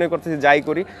বা অভিনয় করতেছি, যাই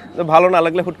করি, তো ভালো না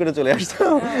লাগলে হুট করে চলে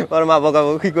আসতাম। আর মা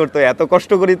বকাবকি করতো, এত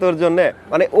কষ্ট করি তোর জন্য,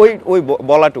 মানে ওই ওই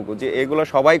বলাটুকু যে এগুলো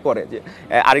সবাই করে, যে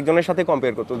আরেকজনের সাথে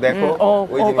কম্পেয়ার করতো, দেখো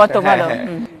ওই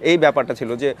এই ব্যাপারটা ছিল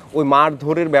যে ওই মার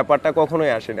ধরের ব্যাপারটা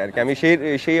কখনোই আসে না আর কি। আমি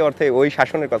সেই অর্থে ওই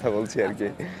শাসনের কথা বলছি আর কি।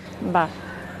 বাহ,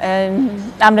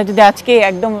 আমরা যদি আজকে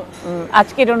একদম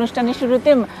আজকের অনুষ্ঠানের শুরুতে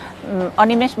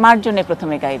অনিমেষ মার জন্য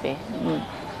প্রথমে গাইবে,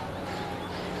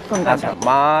 আচ্ছা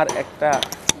মার একটা,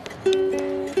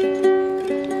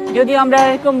 যদিও আমরা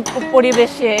এরকম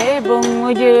পরিবেশে এবং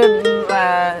ওই যে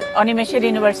অনিমেষের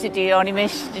ইউনিভার্সিটি,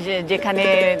 অনিমেষ যেখানে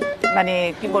মানে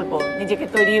কি বলবো নিজেকে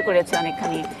তৈরি করেছে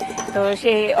অনেকখানি, তো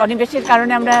সেই অনিমেষের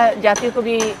কারণে আমরা জাতীয়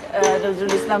কবি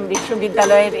নজরুল ইসলাম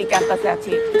বিশ্ববিদ্যালয়ের এই ক্যাম্পাসে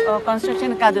আছি।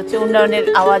 কনস্ট্রাকশন কাজ হচ্ছে, উন্নয়নের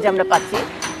আওয়াজ আমরা পাচ্ছি,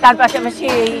 তার পাশাপাশি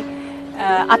এই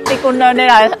আত্মিক উন্নয়নের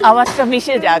আওয়াজটা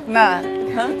মিশে যাক না।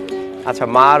 হ্যাঁ আচ্ছা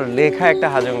মার লেখা একটা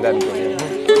হাজং গান করি,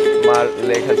 মার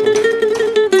লেখা ছিল।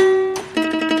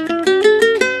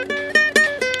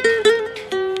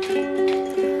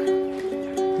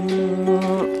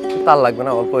 তার লাগবে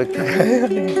না, অল্প একটু।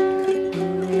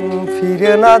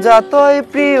 ফিরে না যাতই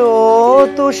প্রিয়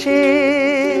তুষি,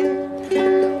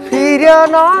 ফিরে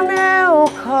না নেও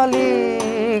খালি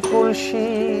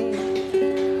কলসি,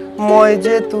 মই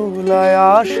যে তুলায়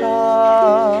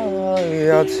আশায়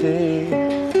আছে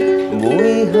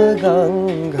বইহা গান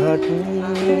ঘাটি,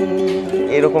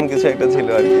 এরকম কিছু একটা ছিল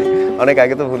আর কি। অনেক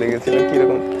আগে তো ভুলে গেছিলাম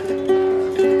কিরকম।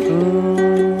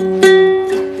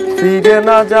 ফিরে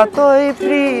না যাতই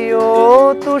প্রিয়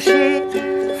তুষি,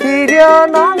 ফিরে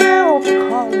না নেও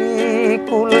খালি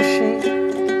কলসি,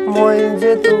 মই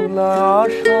যে তুলা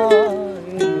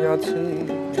আশায় আছে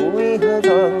বইহা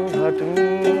গান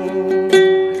ঘাটনি,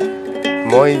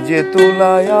 মই যে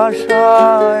তুলায়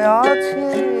আশায় আছে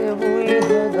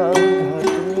বইহা গান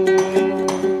ঘাটনি।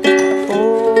 ও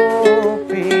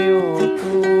প্রিয়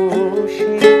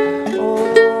তুষি, ও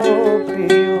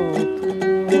প্রিয়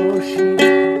তুষি,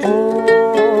 ও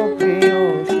প্রিয়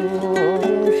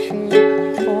তুষি,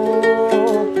 ও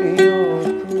প্রিয়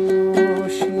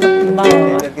তুষি।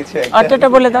 অর্থটা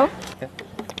বলে দাও।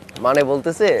 মানে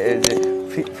বলতেছে যে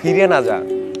ফিরে না যা,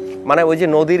 মানে ওই যে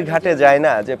নদীর ঘাটে যায়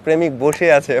না যে প্রেমিক বসে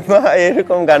আছে,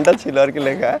 এরকম গানটা ছিল আর কি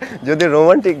লেখা, যদি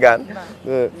রোমান্টিক গান।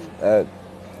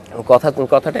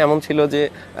 কথাটা এমন ছিল যে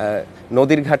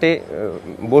নদীর ঘাটে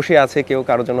বসে আছে কেউ,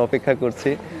 কারোর জন্য অপেক্ষা করছে,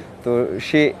 তো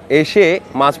সে এসে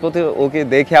মাঝপথে ওকে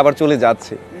দেখে আবার চলে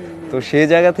যাচ্ছে, তো সেই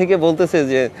জায়গা থেকে বলতেছে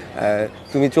যে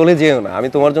তুমি চলে যেও না, আমি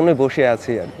তোমার জন্য বসে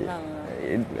আছি আর কি।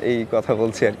 এই কথা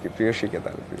বলছি আর কি প্রিয়সীকে,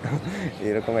 তার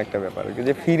এরকম একটা ব্যাপার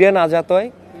যে ফিরে না যাতয়,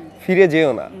 ফিরে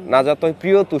যেও না, না যাতয়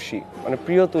প্রিয় তুষি, মানে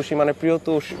প্রিয় তুষি মানে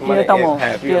প্রিয়তোষ, মানে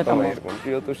হ্যাঁ প্রিয়তম, এরকম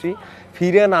প্রিয় তুষি,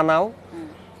 ফিরে না নাও,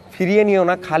 ফিরিয়ে নিও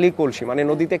না খালি কলসি, মানে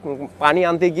নদীতে পানি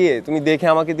আনতে গিয়ে তুমি দেখে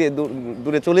আমাকে দিয়ে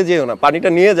দূরে চলে যেও না, পানিটা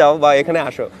নিয়ে যাও বা এখানে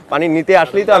আসো, পানি নিতে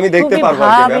আসলেই তো আমি দেখতে পারবো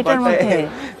ব্যাপারটা।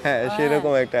 হ্যাঁ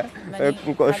সেরকম একটা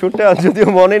সুরটা যদিও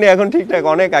মনে নেই এখন ঠিকঠাক,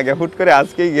 অনেক আগে, হুট করে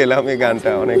আজকেই গেলাম এই গানটা,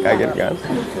 অনেক আগের গান,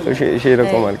 তো সেই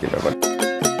রকম আর কি ব্যাপার।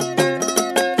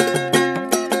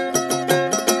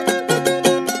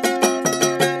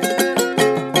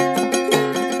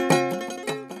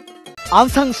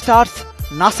 আনসাং স্টার্স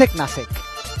নাসেক নাসেক,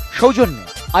 সৌজন্যে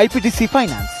আইপিডিসি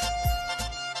ফাইন্যান্স।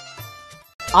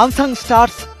 আনসাং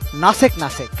স্টার্স নাসেক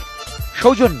নাসেক,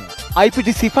 সৌজন্যে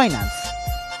আইপিডিসি ফাইন্যান্স।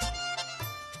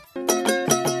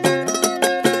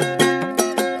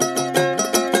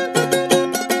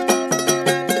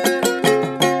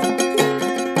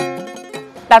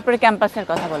 তারপরে ক্যাম্পাসের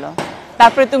কথা বলো,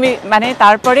 তারপরে তুমি মানে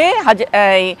তারপরে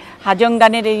হাজং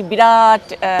গানের এই বিরাট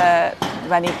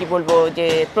মানে কি বলবো যে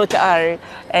প্রচার,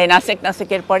 নাসেক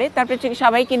নাসেকের পরে তারপরে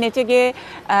সবাইকে নেচে গিয়ে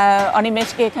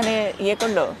অনিমেষকে এখানে ইয়ে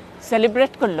করলো,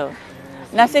 সেলিব্রেট করলো।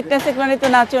 নাসেক নাসেক মানে তো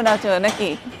নাচো নাচো নাকি?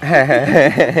 হ্যাঁ হ্যাঁ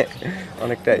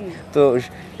অনেকটাই। তো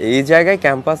এই জায়গায়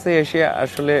ক্যাম্পাসে এসে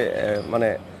আসলে মানে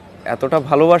এতটা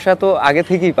ভালোবাসা তো আগে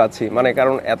থেকেই পাচ্ছি, মানে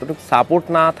কারণ এতটুকু সাপোর্ট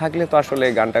না থাকলে তো আসলে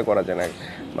গানটা করা যায় না।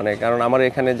 মানে কারণ আমার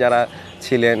এখানে যারা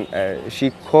ছিলেন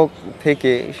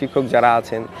শিক্ষক যারা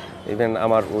আছেন, ইভেন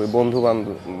আমার ওই বন্ধু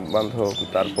বান্ধব,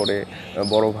 তারপরে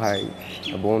বড় ভাই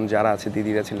বোন যারা আছে,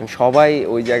 দিদিরা ছিলেন, সবাই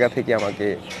ওই জায়গা থেকে আমাকে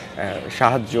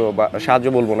সাহায্য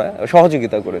বলবো না,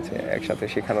 সহযোগিতা করেছে একসাথে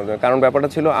শেখানোর জন্য। কারণ ব্যাপারটা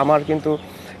ছিল আমার কিন্তু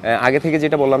আগে থেকে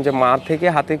যেটা বললাম যে মার থেকে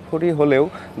হাতে খড়ি হলেও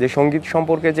যে সঙ্গীত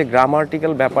সম্পর্কে যে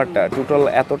গ্রামার্টিক্যাল ব্যাপারটা টোটাল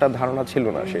এতটা ধারণা ছিল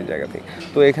না সেই জায়গা থেকে।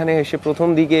 তো এখানে এসে প্রথম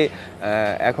দিকে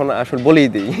এখন আসলে বলেই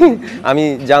দিই আমি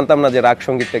জানতাম না যে রাগ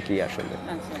সঙ্গীতটা কি আসলে।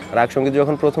 রাগ সঙ্গীত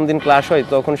যখন প্রথম দিন ক্লাস হয়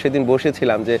তখন সেদিন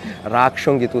বসেছিলাম যে রাগ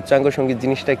সঙ্গীত, উচ্চাঙ্গ সঙ্গীত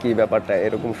জিনিসটা কি, ব্যাপারটা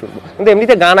এরকম শুনবো। কিন্তু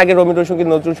এমনিতে গান আগে রবীন্দ্রসঙ্গীত,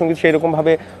 নজরুল সঙ্গীত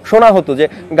সেরকমভাবে শোনা হতো যে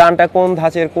গানটা কোন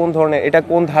ধাঁচের, কোন ধরনের, এটা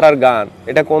কোন ধারার গান,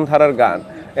 এটা কোন ধারার গান,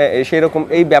 সেরকম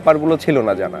এই ব্যাপারগুলো ছিল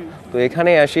না জানা। তো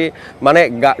এখানে আসি মানে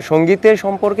সঙ্গীতের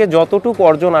সম্পর্কে যতটুকু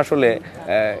অর্জন আসলে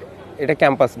এটা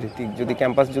ক্যাম্পাস ভিত্তিক। যদি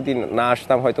ক্যাম্পাস যদি না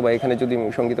আসতাম হয়তো বা এখানে যদি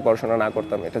সঙ্গীতে পড়াশোনা না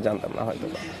করতাম এটা জানতাম না হয়তো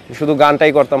বা, শুধু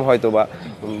গানটাই করতাম হয়তো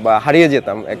বা হারিয়ে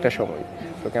যেতাম একটা সময়।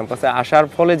 তো ক্যাম্পাসে আসার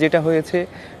ফলে যেটা হয়েছে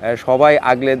সবাই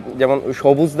আগলে, যেমন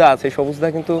সবুজদা আছে, সবুজদা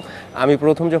কিন্তু আমি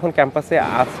প্রথম যখন ক্যাম্পাসে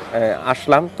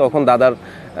আসলাম তখন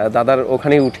দাদার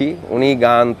ওখানেই উঠি, উনি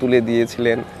গান তুলে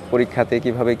দিয়েছিলেন, পরীক্ষাতে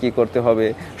কিভাবে কি করতে হবে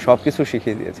সব কিছু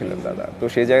শিখিয়ে দিয়েছিলেন দাদা। তো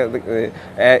সেই জায়গা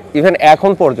ইভেন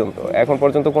এখন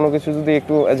পর্যন্ত কোনো কিছু যদি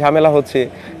একটু ঝামেলা হচ্ছে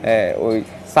ওই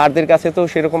স্যারদের কাছে তো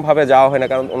সেরকমভাবে যাওয়া হয় না,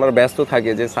 কারণ ওনারা ব্যস্ত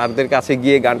থাকে যে স্যারদের কাছে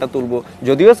গিয়ে গানটা তুলবো।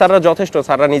 যদিও স্যাররা যথেষ্ট,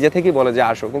 স্যাররা নিজে থেকেই বলে যে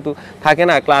আসো, কিন্তু থাকে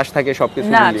না, ক্লাস থাকে, সবকিছু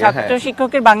মিলিয়ে। ছাত্র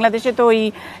শিক্ষকের বাংলাদেশে তো ওই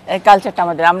কালচারটা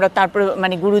আমরা তারপর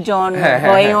মানে গুরুজন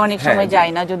হয়ে অনেক সময় যাই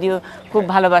না, যদিও খুব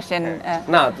ভালোবাসেন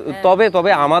না।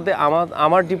 তবে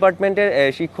আমার ডিপার্টমেন্টের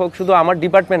শিক্ষক, শুধু আমার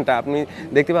ডিপার্টমেন্টটা আপনি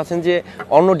দেখতে পাচ্ছেন যে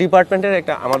অন্য ডিপার্টমেন্টের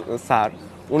একটা আমার স্যার,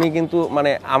 উনি কিন্তু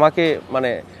মানে আমাকে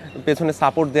মানে পেছনে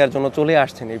সাপোর্ট দেওয়ার জন্য চলে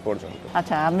আসছেন এই পর্যন্ত।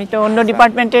 আচ্ছা, আমি তো অন্য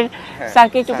ডিপার্টমেন্টের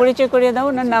স্যারকে একটু পরিচয় করিয়ে দাও,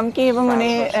 ওনার নাম কি এবং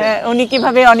উনি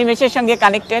কিভাবে অনিমেষের সঙ্গে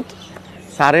কানেক্টেড?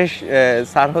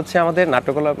 স্যার হচ্ছে আমাদের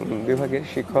নাট্যকলা বিভাগের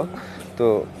শিক্ষক। তো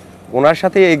ওনার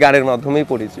সাথে এই গানের মাধ্যমেই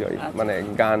পরিচয়, মানে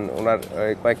গান, ওনার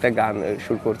কয়েকটা গান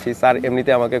শুরু করছি। স্যার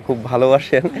এমনিতে আমাকে খুব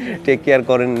ভালোবাসেন, টেক কেয়ার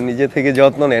করেন, নিজে থেকে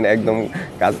যত্ন নেন একদম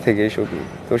কাজ থেকে শুরু।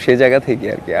 তো সেই জায়গা থেকে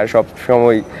আর কি, আর সব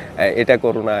সময় এটা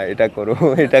করো না, এটা করো,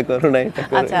 এটা করো না, এটা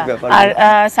করো। আর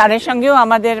স্যারের সঙ্গেও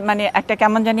আমাদের মানে একটা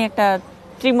কেমন জানি একটা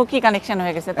ত্রিমুখী কানেকশন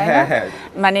হয়ে গেছে, তাই না?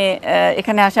 মানে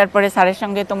এখানে আসার পরে স্যারের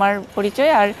সঙ্গে তোমার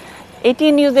পরিচয়, আর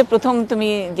ATN নিউজে প্রথম তুমি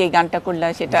যে গানটা করলা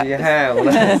সেটা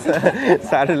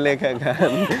স্যারের লেখা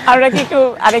গান। আমরা কি একটু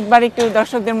আরেকবার একটু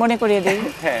দর্শকদের মনে করিয়ে দিই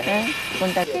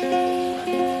কোনটা?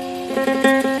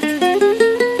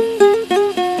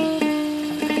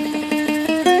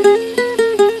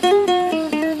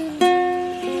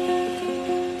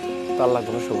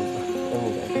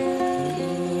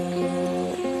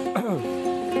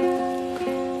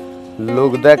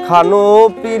 লোক দেখানো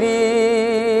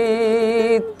পিরিতিয়া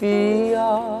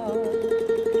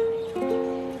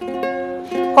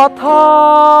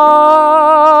কথার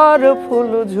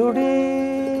ফুল ঝুড়ি,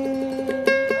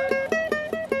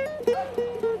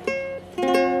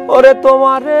 ওরে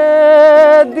তোমারে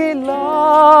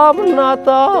দিলাম না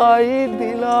তাই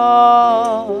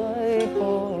দিলাই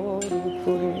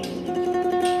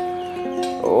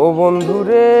ও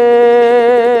বন্ধুরে,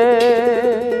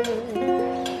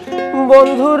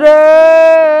 বন্ধুরে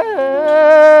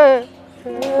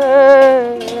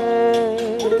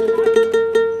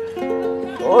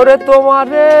ওরে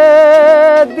তোমারে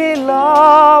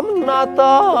দিলাম না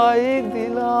তাই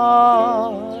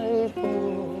দিলাই।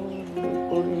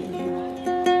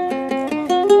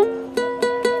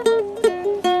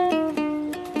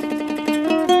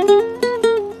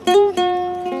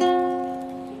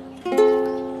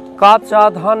 কাঁচা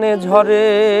ধানে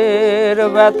ঝড়ের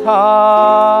ব্যথা,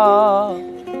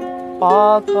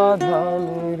 পাকা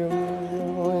ধানের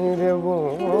ময়ূরে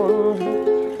বন্ধু,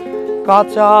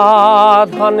 কাঁচা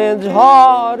ধানে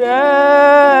ঝড়ের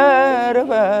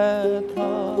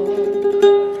ব্যথা,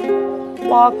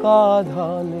 পাকা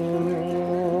ধানে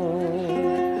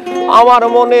আমার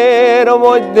মনের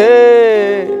মধ্যে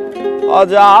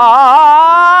অজান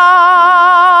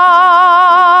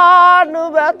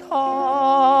ব্যথা,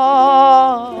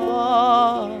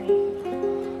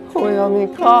 ওই আমি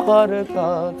কার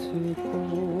কাছে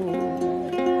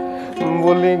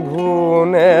বলি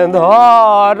ঘুনে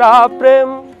ধরা প্রেম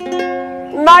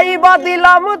নাই বা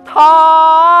দিলাম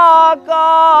থাকা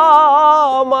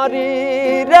মারি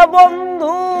রে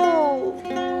বন্ধু,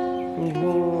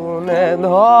 ঘুনে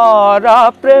ধরা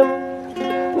প্রেম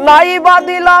নাই বা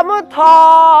দিলাম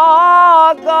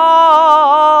থাকা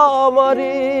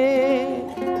মারি,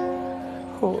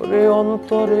 ওরে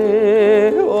অন্তরে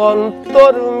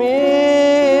অন্তর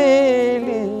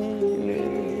মিলিলে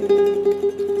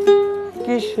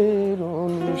কিসের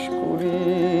নিষ্কুরি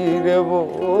রে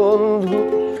বন্ধু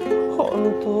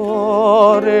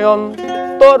অন্তরে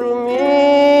অন্তর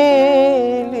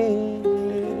মিলিলে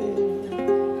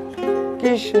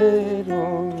কিসের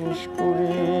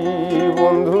নিষ্কুরি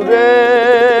বন্ধুরে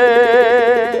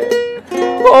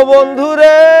ও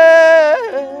বন্ধুরে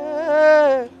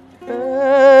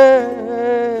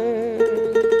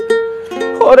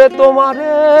ওরে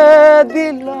তোমারে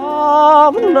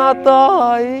দিলাম না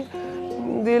তাই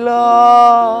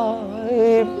দিলাই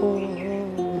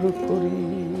পুরোপুরি।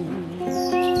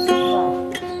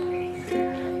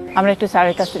 আমরা একটু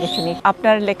স্যারের কাছ থেকে শুনি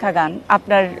আপনার লেখা গান,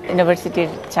 আপনার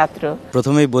ইউনিভার্সিটির ছাত্র।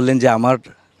 প্রথমেই বললেন যে আমার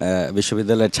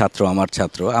বিশ্ববিদ্যালয়ের ছাত্র,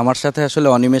 আমার সাথে আসলে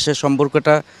অনিমেষের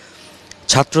সম্পর্কটা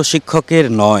ছাত্র শিক্ষকের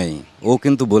নয়, ও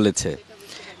কিন্তু বলেছে।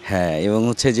 হ্যাঁ, এবং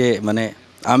হচ্ছে যে মানে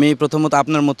আমি প্রথমত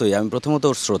আপনার মতোই, আমি প্রথমত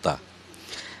ওর শ্রোতা।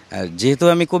 যেহেতু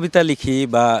আমি কবিতা লিখি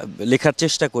বা লেখার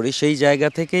চেষ্টা করি, সেই জায়গা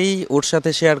থেকেই ওর সাথে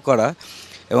শেয়ার করা।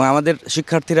 এবং আমাদের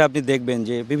শিক্ষার্থীরা আপনি দেখবেন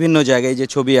যে বিভিন্ন জায়গায় যে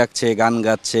ছবি আঁকছে, গান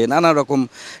গাচ্ছে, নানা রকম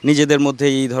নিজেদের মধ্যে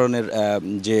এই ধরনের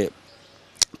যে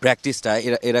প্র্যাকটিসটা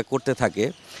এরা করতে থাকে,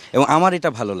 এবং আমার এটা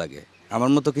ভালো লাগে।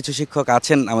 আমার মতো কিছু শিক্ষক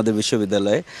আছেন আমাদের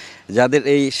বিশ্ববিদ্যালয়ে যাদের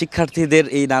এই শিক্ষার্থীদের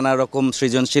এই নানা রকম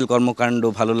সৃজনশীল কর্মকাণ্ড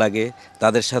ভালো লাগে,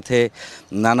 তাদের সাথে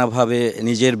নানাভাবে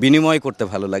নিজের বিনিময় করতে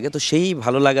ভালো লাগে। তো সেই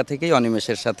ভালো লাগা থেকেই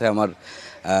অনিমেষের সাথে আমার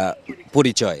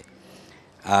পরিচয়।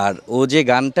 আর ও যে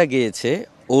গানটা গেয়েছে,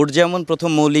 ওর যেমন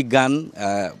প্রথম মৌলিক গান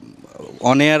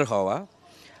অন এয়ার হওয়া,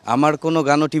 আমার কোনো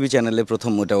গানও টিভি চ্যানেলে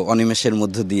প্রথম ওটা অনিমেষের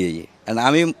মধ্য দিয়েই।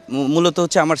 আমি মূলত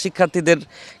হচ্ছে আমার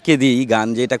শিক্ষার্থীদেরকে দিই গান,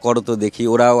 যে এটা করো তো দেখি,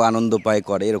 ওরাও আনন্দ পায়,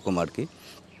 করে, এরকম আর কি।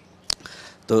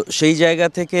 তো সেই জায়গা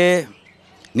থেকে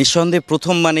নিঃসন্দেহে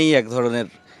প্রথম মানেই এক ধরনের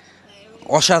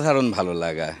অসাধারণ ভালো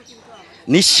লাগা।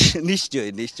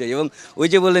 নিশ্চয়ই। এবং ওই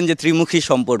যে বললেন যে ত্রিমুখী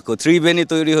সম্পর্ক, ত্রিবেণী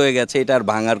তৈরি হয়ে গেছে, এটা আর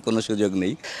ভাঙার কোনো সুযোগ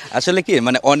নেই। আসলে কি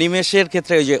মানে অনিমেষের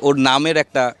ক্ষেত্রে ওই যে ওর নামের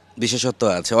একটা বিশেষত্ব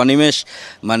আছে। অনিমেষ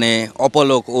মানে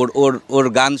অপলক, ওর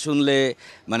গান শুনলে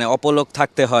মানে অপলক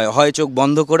থাকতে হয় চোখ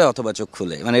বন্ধ করে অথবা চোখ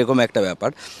খুলে, মানে এরকম একটা ব্যাপার।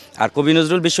 আর কবি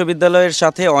নজরুল বিশ্ববিদ্যালয়ের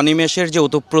সাথে অনিমেষের যে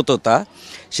ওতপ্রোততা,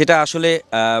 সেটা আসলে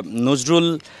নজরুল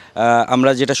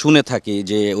আমরা যেটা শুনে থাকি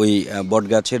যে ওই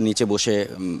বটগাছের নিচে বসে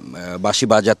বাঁশি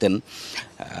বাজাতেন,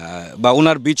 বা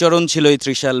ওনার বিচরণ ছিল এই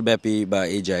ত্রিশাল ব্যাপী বা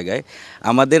এই জায়গায়।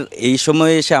 আমাদের এই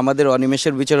সময়ে এসে আমাদের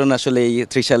অনিমেষের বিচরণ আসলে এই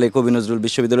ত্রিশালে কবি নজরুল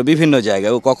বিশ্ববিদ্যালয়ের বিভিন্ন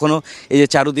জায়গায়। ও কখনো এই যে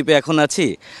চারুদ্বীপে এখন আছি,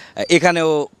 এখানেও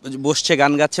বসছে,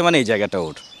 গান গাচ্ছে, মানে এই জায়গাটা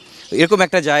ওর। এরকম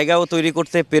একটা জায়গাও তৈরি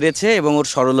করতে পেরেছে, এবং ওর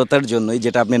সরলতার জন্যই,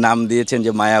 যেটা আপনি নাম দিয়েছেন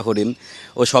যে মায়া হরিণ,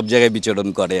 ও সব জায়গায় বিচরণ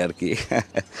করে আর কি।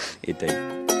 এটাই।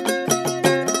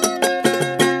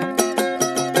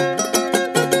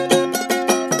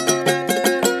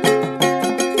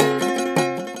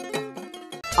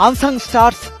 আনসাং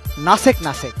স্টার্স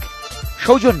নাসেক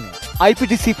সৌজন্যে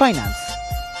আইপিডিসি ফাইন্যান্স।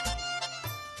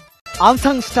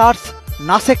 আনসাং স্টার্স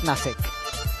নাসেক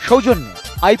সৌজন্যে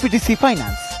আইপিডিসি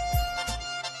ফাইন্যান্স।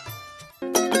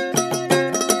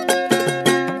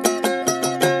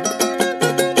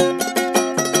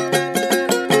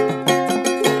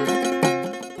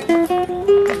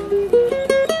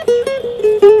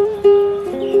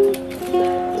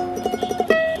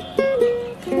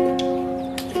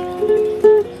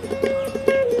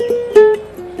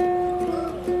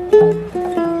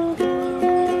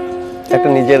 একটা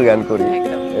নিজের গান করি,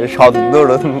 শব্দ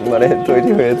মানে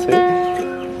তৈরি হয়েছে,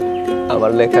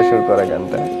 আমার লেখা শুরু করা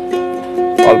গানটা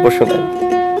অল্প শোনাই।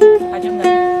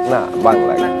 না,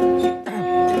 বাংলা গান।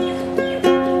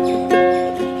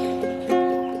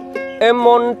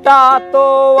 এমনটা তো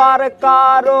আর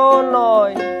কারো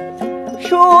নয়,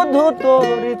 শুধু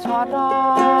তোর ছাড়া।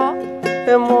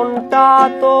 এমনটা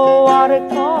তো আর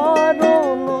কারো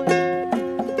নয়,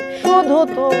 শুধু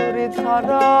তোর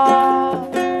ছাড়া।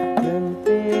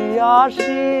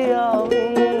 আসি আমি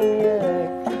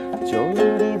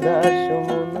চণ্ডীদাস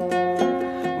মন,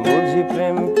 বুঝি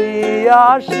প্রেম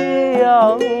পিয়াসি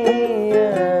আমি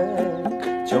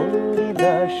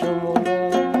চণ্ডীদাস মন।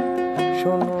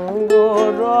 শোনো গো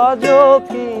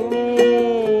রজকিনী,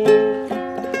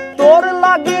 তোর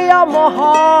লাগিয়া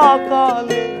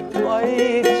মহাকালে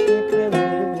পাইছি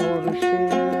প্রেমের বর্ষি।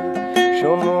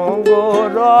 শোনো গো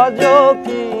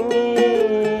রজকিনী,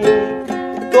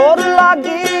 তোর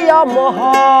লাগিয়া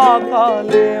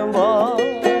মহাকালে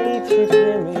পাইছি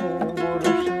প্রেমের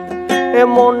বর্ষি।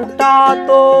 এমনটা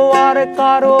তো আর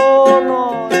কারো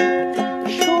নয়,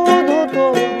 শুধু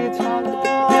তোর ছাড়া।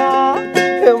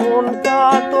 এমনটা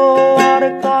তো আর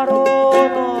কারো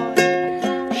নয়,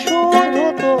 শুধু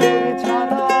তোর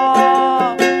ছাড়া।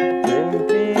 প্রেম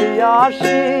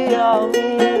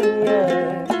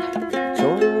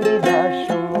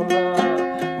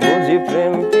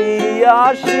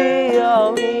আসি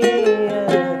আমি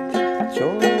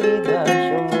চণ্ডীদাস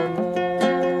মনা।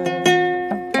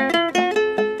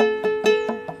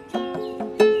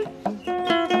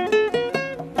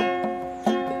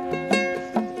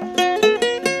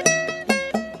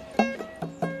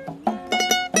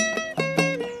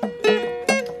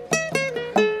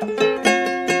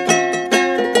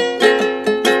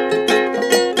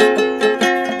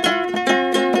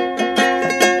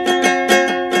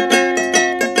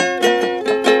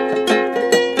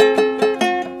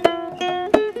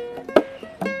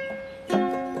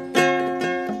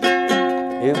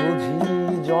 এ বুঝি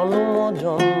জন্ম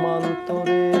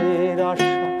জন্মান্তরের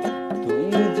আশা, তুই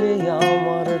যে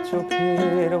আমার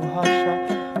চোখের ভাষা,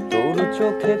 তোর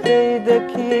চোখেতেই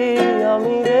দেখি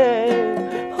আমি রে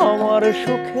আমার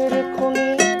সুখের খনি।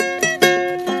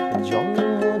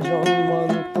 জন্ম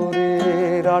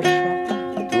জন্মান্তরের আশা,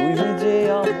 তুই যে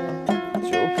আমার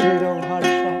চোখের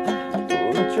ভাষা,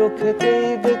 তোর চোখেতেই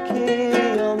দেখি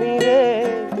আমি রে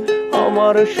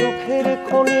আমার সুখের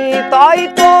খনি। তাই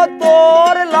তো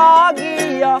তোর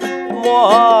লাগিয়া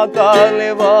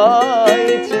মহাকালে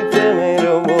বাইছি প্রেমের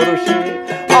বর্ষি,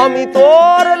 আমি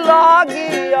তোর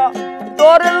লাগিয়া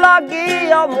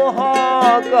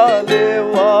মহাকালে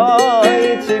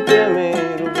বাইছি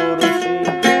প্রেমের বর্ষি।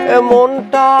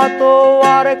 মনটা তো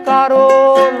আর কারো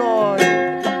নয়,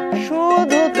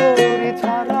 শুধু তোরই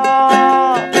ছাড়া,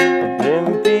 প্রেম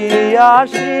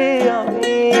পিয়াসী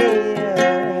আমি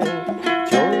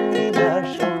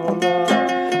চণ্ডীদাস মনা।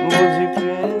 বুঝি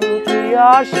প্রেম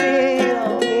পিয়াসী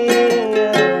আমি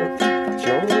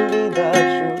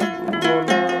চণ্ডীদাস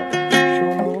মনা।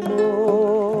 শোনো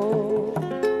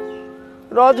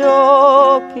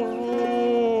রজকিনী,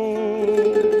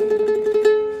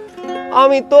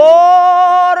 আমি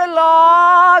তোর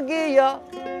লাগিয়া,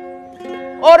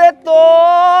 ওরে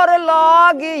তোর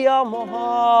লাগিয়া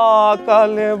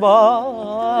মহাকালে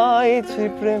বাইছি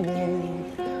প্রেমের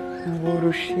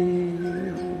বর্ষি।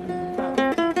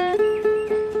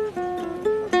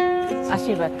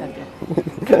 আশীর্বাদ থাকে,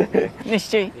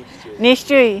 নিশ্চয়ই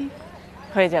নিশ্চয়ই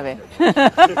হয়ে যাবে।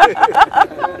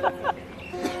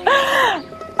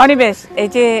 অনিমেষ, এই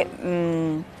যে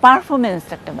পারফরমেন্স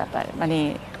একটা ব্যাপার, মানে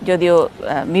যদিও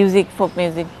মিউজিক, ফোক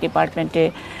মিউজিক ডিপার্টমেন্টে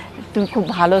তুমি খুব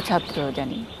ভালো ছাত্র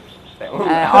জানি,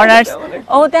 অনার্স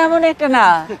ও তেমন একটা না,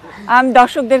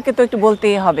 দর্শকদেরকে তো একটু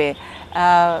বলতেই হবে।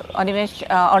 অনিমেষ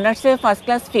অনার্সে ফার্স্ট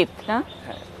ক্লাস 5th না?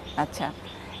 আচ্ছা,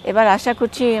 এবার আশা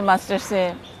করছি মাস্টার্সে,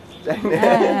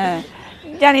 হ্যাঁ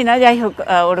জানি না, যাই হোক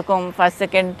ওরকম ফার্স্ট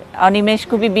সেকেন্ড। অনিমেষ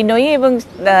খুবই বিনয়ী এবং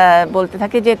বলতে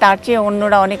থাকে যে তার চেয়ে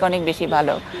অন্যরা অনেক অনেক বেশি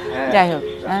ভালো। যাই হোক,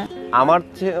 আমার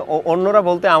অন্যরা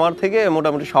বলতে আমার থেকে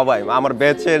মোটামুটি সবাই, আমার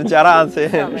ব্যাচের যারা আছে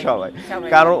সবাই,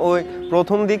 কারণ ওই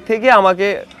প্রথম দিক থেকে আমাকে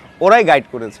ওরাই গাইড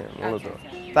করেছে মূলত।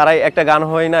 তারাই একটা গান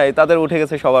হয় নাই, তাদের উঠে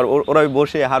গেছে সবার, ওরাই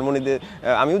বসে হারমোনিতে,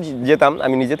 আমিও যেতাম,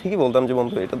 আমি নিজে থেকেই বলতাম যে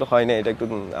বন্ধু এটা তো হয় না, এটা একটু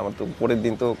আমার তো পরের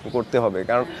দিন তো করতে হবে।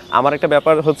 কারণ আমার একটা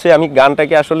ব্যাপার হচ্ছে আমি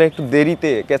গানটাকে আসলে একটু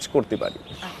দেরিতে ক্যাচ করতে পারি,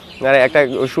 মানে একটা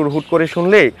সুর হুট করে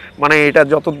শুনলেই মানে এটা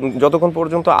যতক্ষণ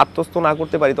পর্যন্ত আত্মস্থ না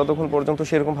করতে পারি ততক্ষণ পর্যন্ত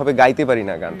সেরকম ভাবে গাইতে পারি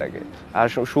না গানটাকে। আর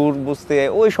সুর বুঝতে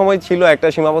ওই সময় ছিল একটা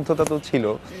সীমাবদ্ধতা তো ছিল,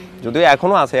 যদিও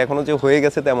এখনো আছে, এখনো যে হয়ে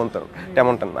গেছে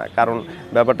তেমনটা না। কারণ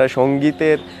ব্যাপারটা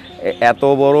সঙ্গীতের এত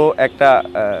বড় একটা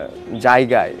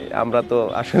জায়গায় আমরা তো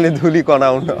আসলে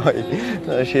ধূলিকণাও নয়,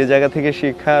 সে জায়গা থেকে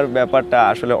শিক্ষার ব্যাপারটা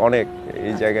আসলে অনেক।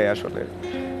 এই জায়গায় আসলে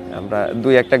আমরা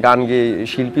দুই একটা গান গেয়ে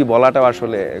শিল্পী বলাটাও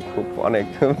আসলে খুব অনেক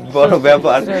বড়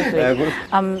ব্যাপার।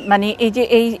 মানে এই যে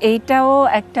এইটাও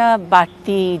একটা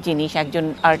বাড়তি জিনিস একজন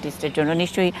আর্টিস্টের জন্য,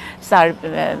 নিশ্চয়ই স্যার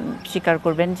স্বীকার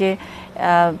করবেন যে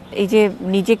এই যে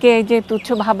নিজেকে এই যে তুচ্ছ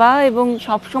ভাবা এবং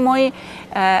সবসময়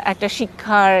একটা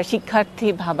শিক্ষার্থী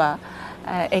ভাবা,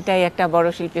 এটাই একটা বড়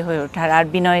শিল্পী হয়ে ওঠার। আর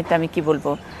বিনয়তে আমি কি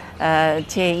বলবো,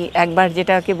 যে একবার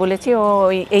যেটাকে বলেছি ও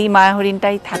এই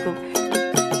মায়াহরিণটাই থাকুক।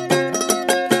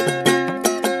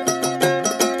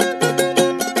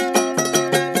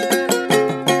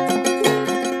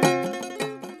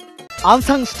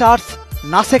 আনসাং স্টার্স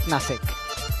নাসেক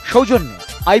সৌজন্যে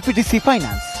আইপিডিসি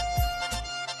ফাইন্যান্স।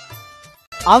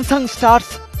 আনসাং স্টার্স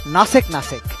নাসেক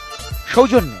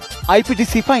সৌজন্যে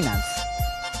আইপিডিসি ফাইন্যান্স।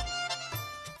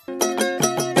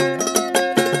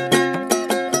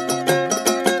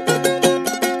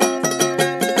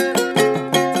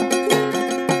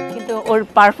 কিন্তু ওর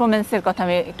পারফরমেন্সের কথা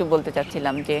আমি একটু বলতে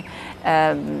চাচ্ছিলাম যে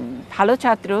ভালো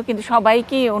ছাত্র, কিন্তু সবাই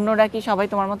কি, অন্যরা কি সবাই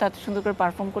তোমার মতো এত সুন্দর করে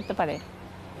পারফর্ম করতে পারে?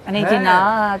 মানে যে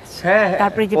নাচ,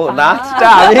 তারপরে যে নাচটা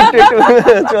আমি একটু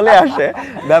চলে আসে।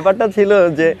 ব্যাপারটা ছিল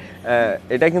যে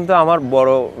এটা কিন্তু আমার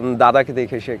বড় দাদাকে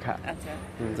দেখে শেখা,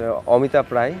 অমিতাভ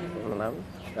রায় নাম,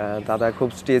 দাদা খুব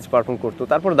স্টেজ পারফর্ম করতো,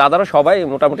 তারপর দাদারা সবাই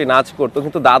মোটামুটি নাচ করতো,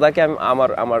 কিন্তু দাদাকে আমি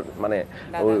আমার মানে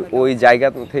ওই জায়গা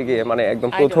থেকে মানে একদম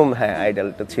প্রথম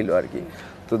আইডলটা ছিল আর কি।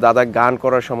 তো দাদা গান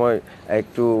করার সময়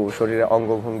একটু শরীরের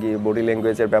অঙ্গভঙ্গি, বডি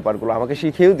ল্যাঙ্গুয়েজের ব্যাপারগুলো আমাকে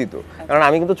শিখিয়েও দিত, কারণ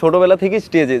আমি কিন্তু ছোটোবেলা থেকেই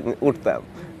স্টেজে উঠতাম।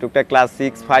 টুকটাক ক্লাস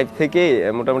 6-5 থেকে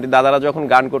মোটামুটি দাদারা যখন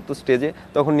গান করতো স্টেজে,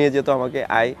 তখন নিয়ে যেত আমাকে,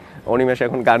 অনিমেষ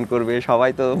এখন গান করবে,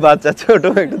 সবাই তো বাচ্চা ছোট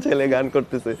একটা ছেলে গান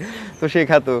করতেছে, তো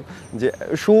শেখাতো যে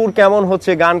সুর কেমন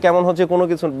হচ্ছে, গান কেমন হচ্ছে, কোনো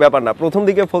কিছু ব্যাপার না, প্রথম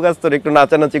দিকে ফোকাস তোর একটু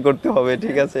নাচানাচি করতে হবে,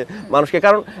 ঠিক আছে মানুষকে,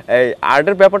 কারণ এই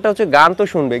আর্টের ব্যাপারটা হচ্ছে গান তো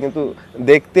শুনবে কিন্তু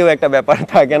দেখতেও একটা ব্যাপার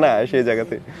থাকে না সেই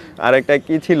জায়গাতে। আর একটা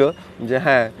কি ছিল যে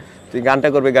তুই গানটা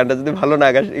করবে, গানটা যদি ভালো না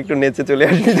গাস একটু নেচে চলে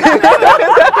আসবি,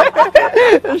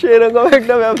 সেরকম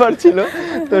একটা ব্যাপার ছিল।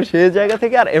 তো সেই জায়গা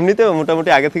থেকে আর এমনিতেও মোটামুটি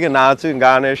আগে থেকে নাচ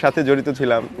গানের সাথে জড়িত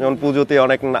ছিলাম, যেমন পুজোতে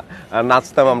অনেক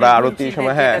নাচতাম আমরা, আরতির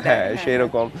সময়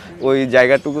সেরকম ওই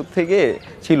জায়গাটুকু থেকে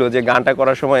ছিল যে গানটা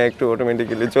করার সময় একটু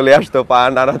অটোমেটিক্যালি চলে আসতো, পা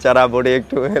নাড়াচাড়া, বডি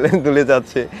একটু হেলে দুলে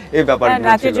যাচ্ছে, এই ব্যাপারগুলো।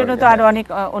 নাচের জন্য তো আরো অনেক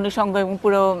অনুষঙ্গ এবং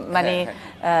পুরো মানে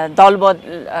দলবদ্ধ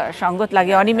সঙ্গত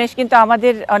লাগে। অনিমেষ কিন্তু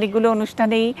আমাদের অনেকগুলো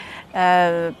অনুষ্ঠানেই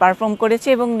পারফর্ম করেছে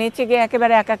এবং নেচে গিয়ে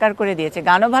একেবারে একাকার করে দিয়েছে,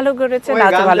 গানও ভালো করেছে,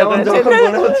 নাচও ভালো করেছে।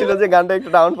 মনে হচ্ছিল যে গানটা একটু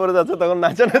ডাউন পড়ে যাচ্ছে, তখন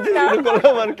নাচানাচি শুরু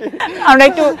করলাম আর কি।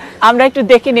 আমরা একটু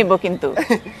দেখে নেব কিন্তু।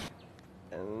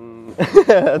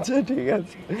 আচ্ছা ঠিক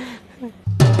আছে।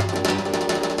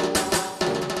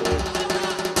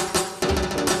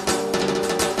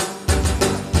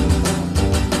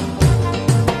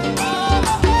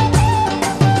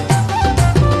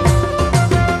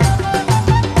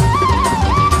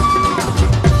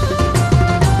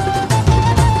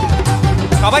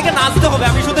 সবাইকে নাচতে হবে,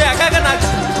 আমি শুধু একা একা নাচছি,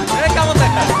 কেমন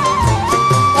দেখা?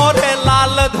 ওরে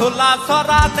লাল ধুলা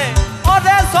সরানে,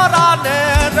 ওরে সরানে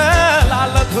রে,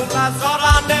 লাল ধুলা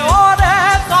সরানে, ওরে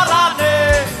সরানে,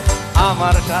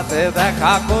 আমার সাথে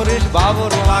দেখা করিস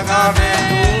বাবুর বাগানে,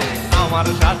 আমার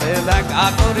সাথে দেখা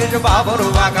করিস বাবুর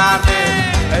বাগানে।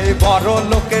 এই বড়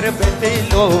লোকের বেটি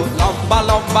লো, লম্বা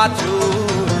লম্বা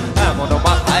চুল, এমন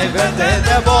মাথায় বেঁধে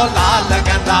দেব লাল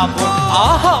গেঁদা ফুল।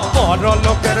 আহা, বড়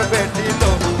লোকের বেটি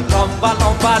লো, লম্বা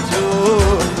লম্বা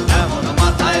চুল, এমন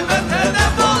মাথায় বেঁধে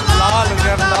দেব লাল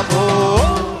গেঁদা ফুল।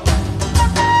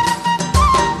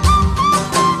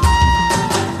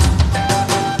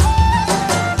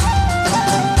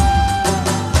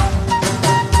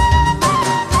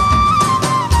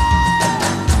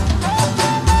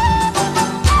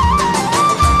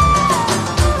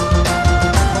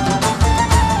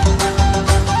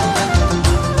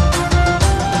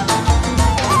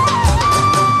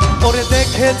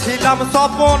 দেখেছিলাম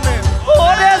স্বপনে,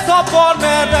 ওরে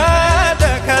স্বপনে রে,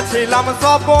 দেখেছিলাম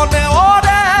স্বপনে,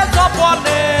 ওরে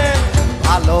স্বপনে,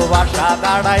 ভালোবাসা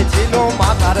দাঁড়াই ছিল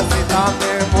মাথার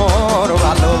সিটানে, মোর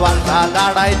ভালোবাসা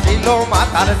দাঁড়াই ছিল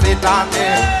মাথার সিটানে।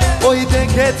 ওই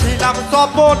দেখেছিলাম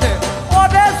স্বপনে,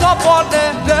 ওরে স্বপনে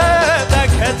রে,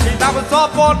 দেখেছিলাম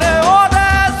স্বপনে, ওরে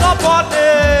স্বপনে,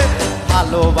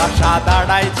 ভালোবাসা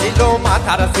দাঁড়াই ছিল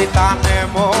মাথার সিটানে,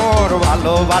 মোর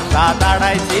ভালোবাসা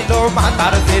দাঁড়াই ছিল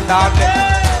মাথার সিটানে।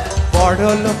 বড়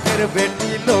লোকের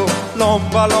বেটি লো,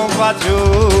 লম্বা লম্বা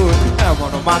চুল,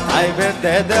 এমন মাথায়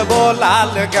বেঁধে দেব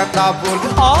লাল গেঁদা ফুল।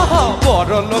 আহা,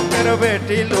 বড় লোকের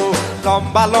বেটি লো,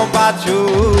 লম্বা লম্বা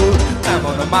চুল,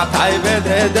 এমন মাথায়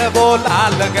বেঁধে দেব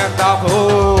লাল গেঁদা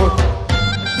ফুল।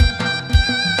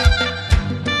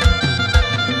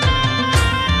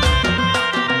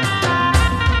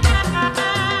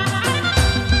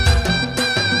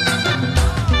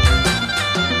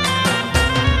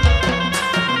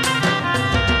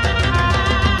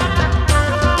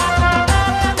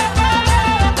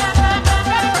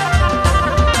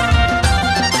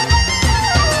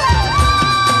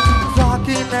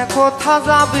 কোথা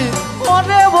যাবি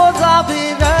ওরে ও যাবি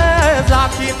রে,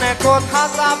 জাকিনে কোথা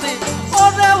যাবি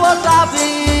ওরে ও যাবি,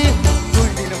 2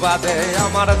 দিন বাদে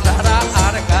আমার ছাড়া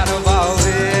আর কার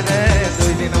বাউরি রে, 2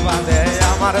 দিন বাদে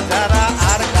আমার ছাড়া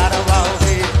আর কার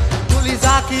বাউরি। তুলি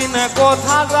জাকিনে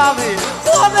কোথা যাবি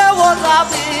ওরে ও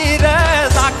যাবি রে,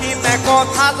 জাকিনে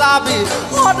কোথা যাবি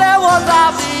ওরে ও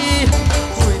যাবি,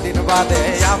 2 দিন বাদে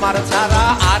আমার ছাড়া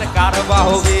আর কার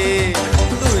বাউরি,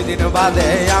 2 দিন বাদে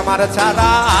আমার ছাড়া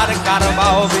আর কার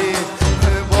বাউরি।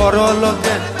 বড়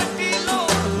লোকের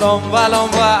লম্বা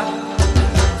লম্বা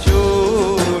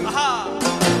চুল,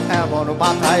 এমন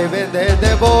মাথায় বেঁধে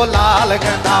দেব লাল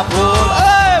গেঁদা ফুল।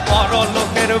 বড়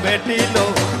লোকের বেটি লো,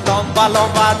 লম্বা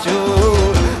লম্বা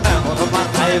চুল, এমন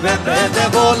মাথায় বেঁধে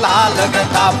দেব লাল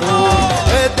গেঁদা ফুল।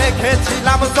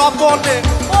 দেখেছিলাম স্বপনে,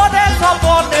 ওরে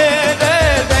স্বপনে রে,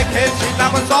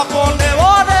 দেখেছিলাম স্বপনে,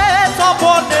 ওরে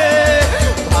স্বপনে,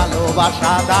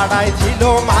 ভালোবাসা দাঁড়াই ছিল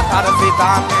মাথার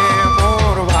সিটানে,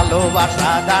 মোর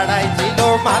ভালোবাসা দাঁড়াইছিল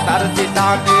মাথার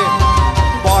চিতানে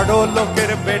বড়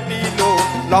লোকের বেটি লো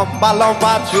লম্বা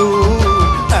লম্বা চুল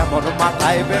এমন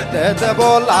মাথায় বেঁধে দেব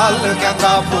লাল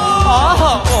গাঁদা ফুল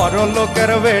বড়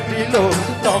লোকের বেটি লো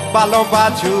লম্বা লম্বা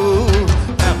চুল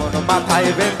এমন মাথায়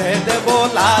বেঁধে দেব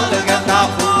লাল গাঁদা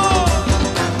ফুল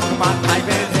মাথায়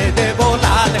বেঁধে দেব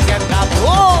লাল গাঁদা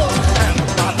ফুল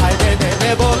মাথায় বেঁধে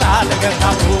দেব লাল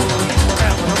গাঁদা ফুল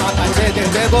মাথায় বেঁধে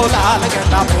দেব লাল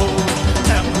গাঁদা ফুল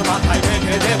মাথায়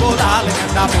বেঁধে দেব লাল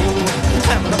গাঁদা ফুল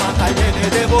মাথায় বেঁধে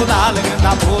দেব লাল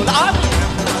গাঁদা ফুল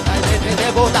মাথায় বেঁধে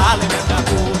দেব লাল গাঁদা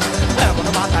ফুল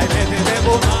মাথায় বেঁধে দেব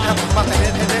মাথায়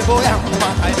বেঁধে দেব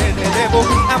মাথায় বেঁধে দেব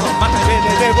মাথায়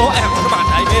বেঁধে দেব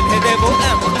মাথায় বেঁধে দেব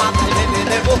মাথায় বেঁধে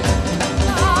দেব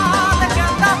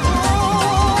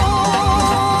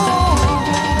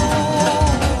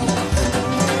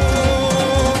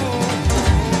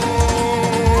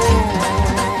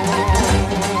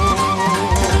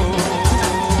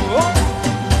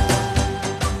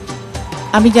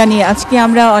আমি জানি আজকে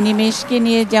আমরা অনিমেষকে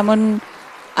নিয়ে যেমন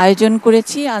আয়োজন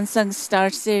করেছি আনসাং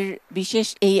স্টার্সের বিশেষ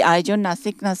এই আয়োজন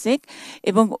নাসেক নাসেক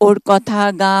এবং ওর কথা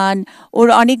গান ওর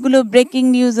অনেকগুলো ব্রেকিং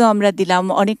নিউজও আমরা দিলাম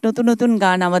অনেক নতুন নতুন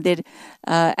গান আমাদের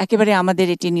একেবারে আমাদের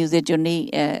এটি নিউজের জন্যই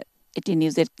এটি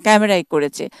নিউজের ক্যামেরায়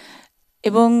করেছে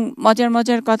এবং মজার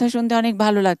মজার কথা শুনতে অনেক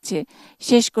ভালো লাগছে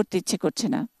শেষ করতে ইচ্ছে করছে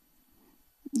না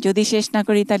যদি শেষ না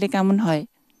করি তাহলে কেমন হয়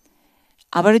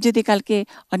আবারও যদি কালকে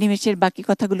অনিমেষের বাকি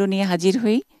কথাগুলো নিয়ে হাজির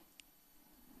হই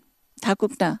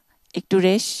থাকুক না একটু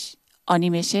রেশ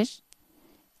অনিমেষের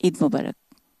ঈদ মোবারক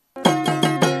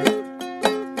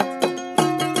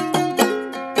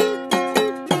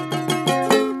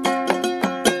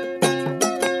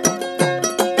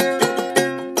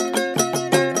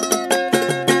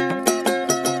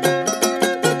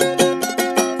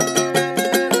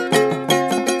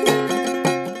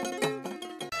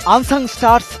আনসাং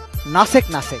স্টার্স নাসেক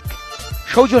নাসেক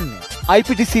সৌজন্যে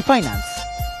আইপিডিসি ফাইন্যান্স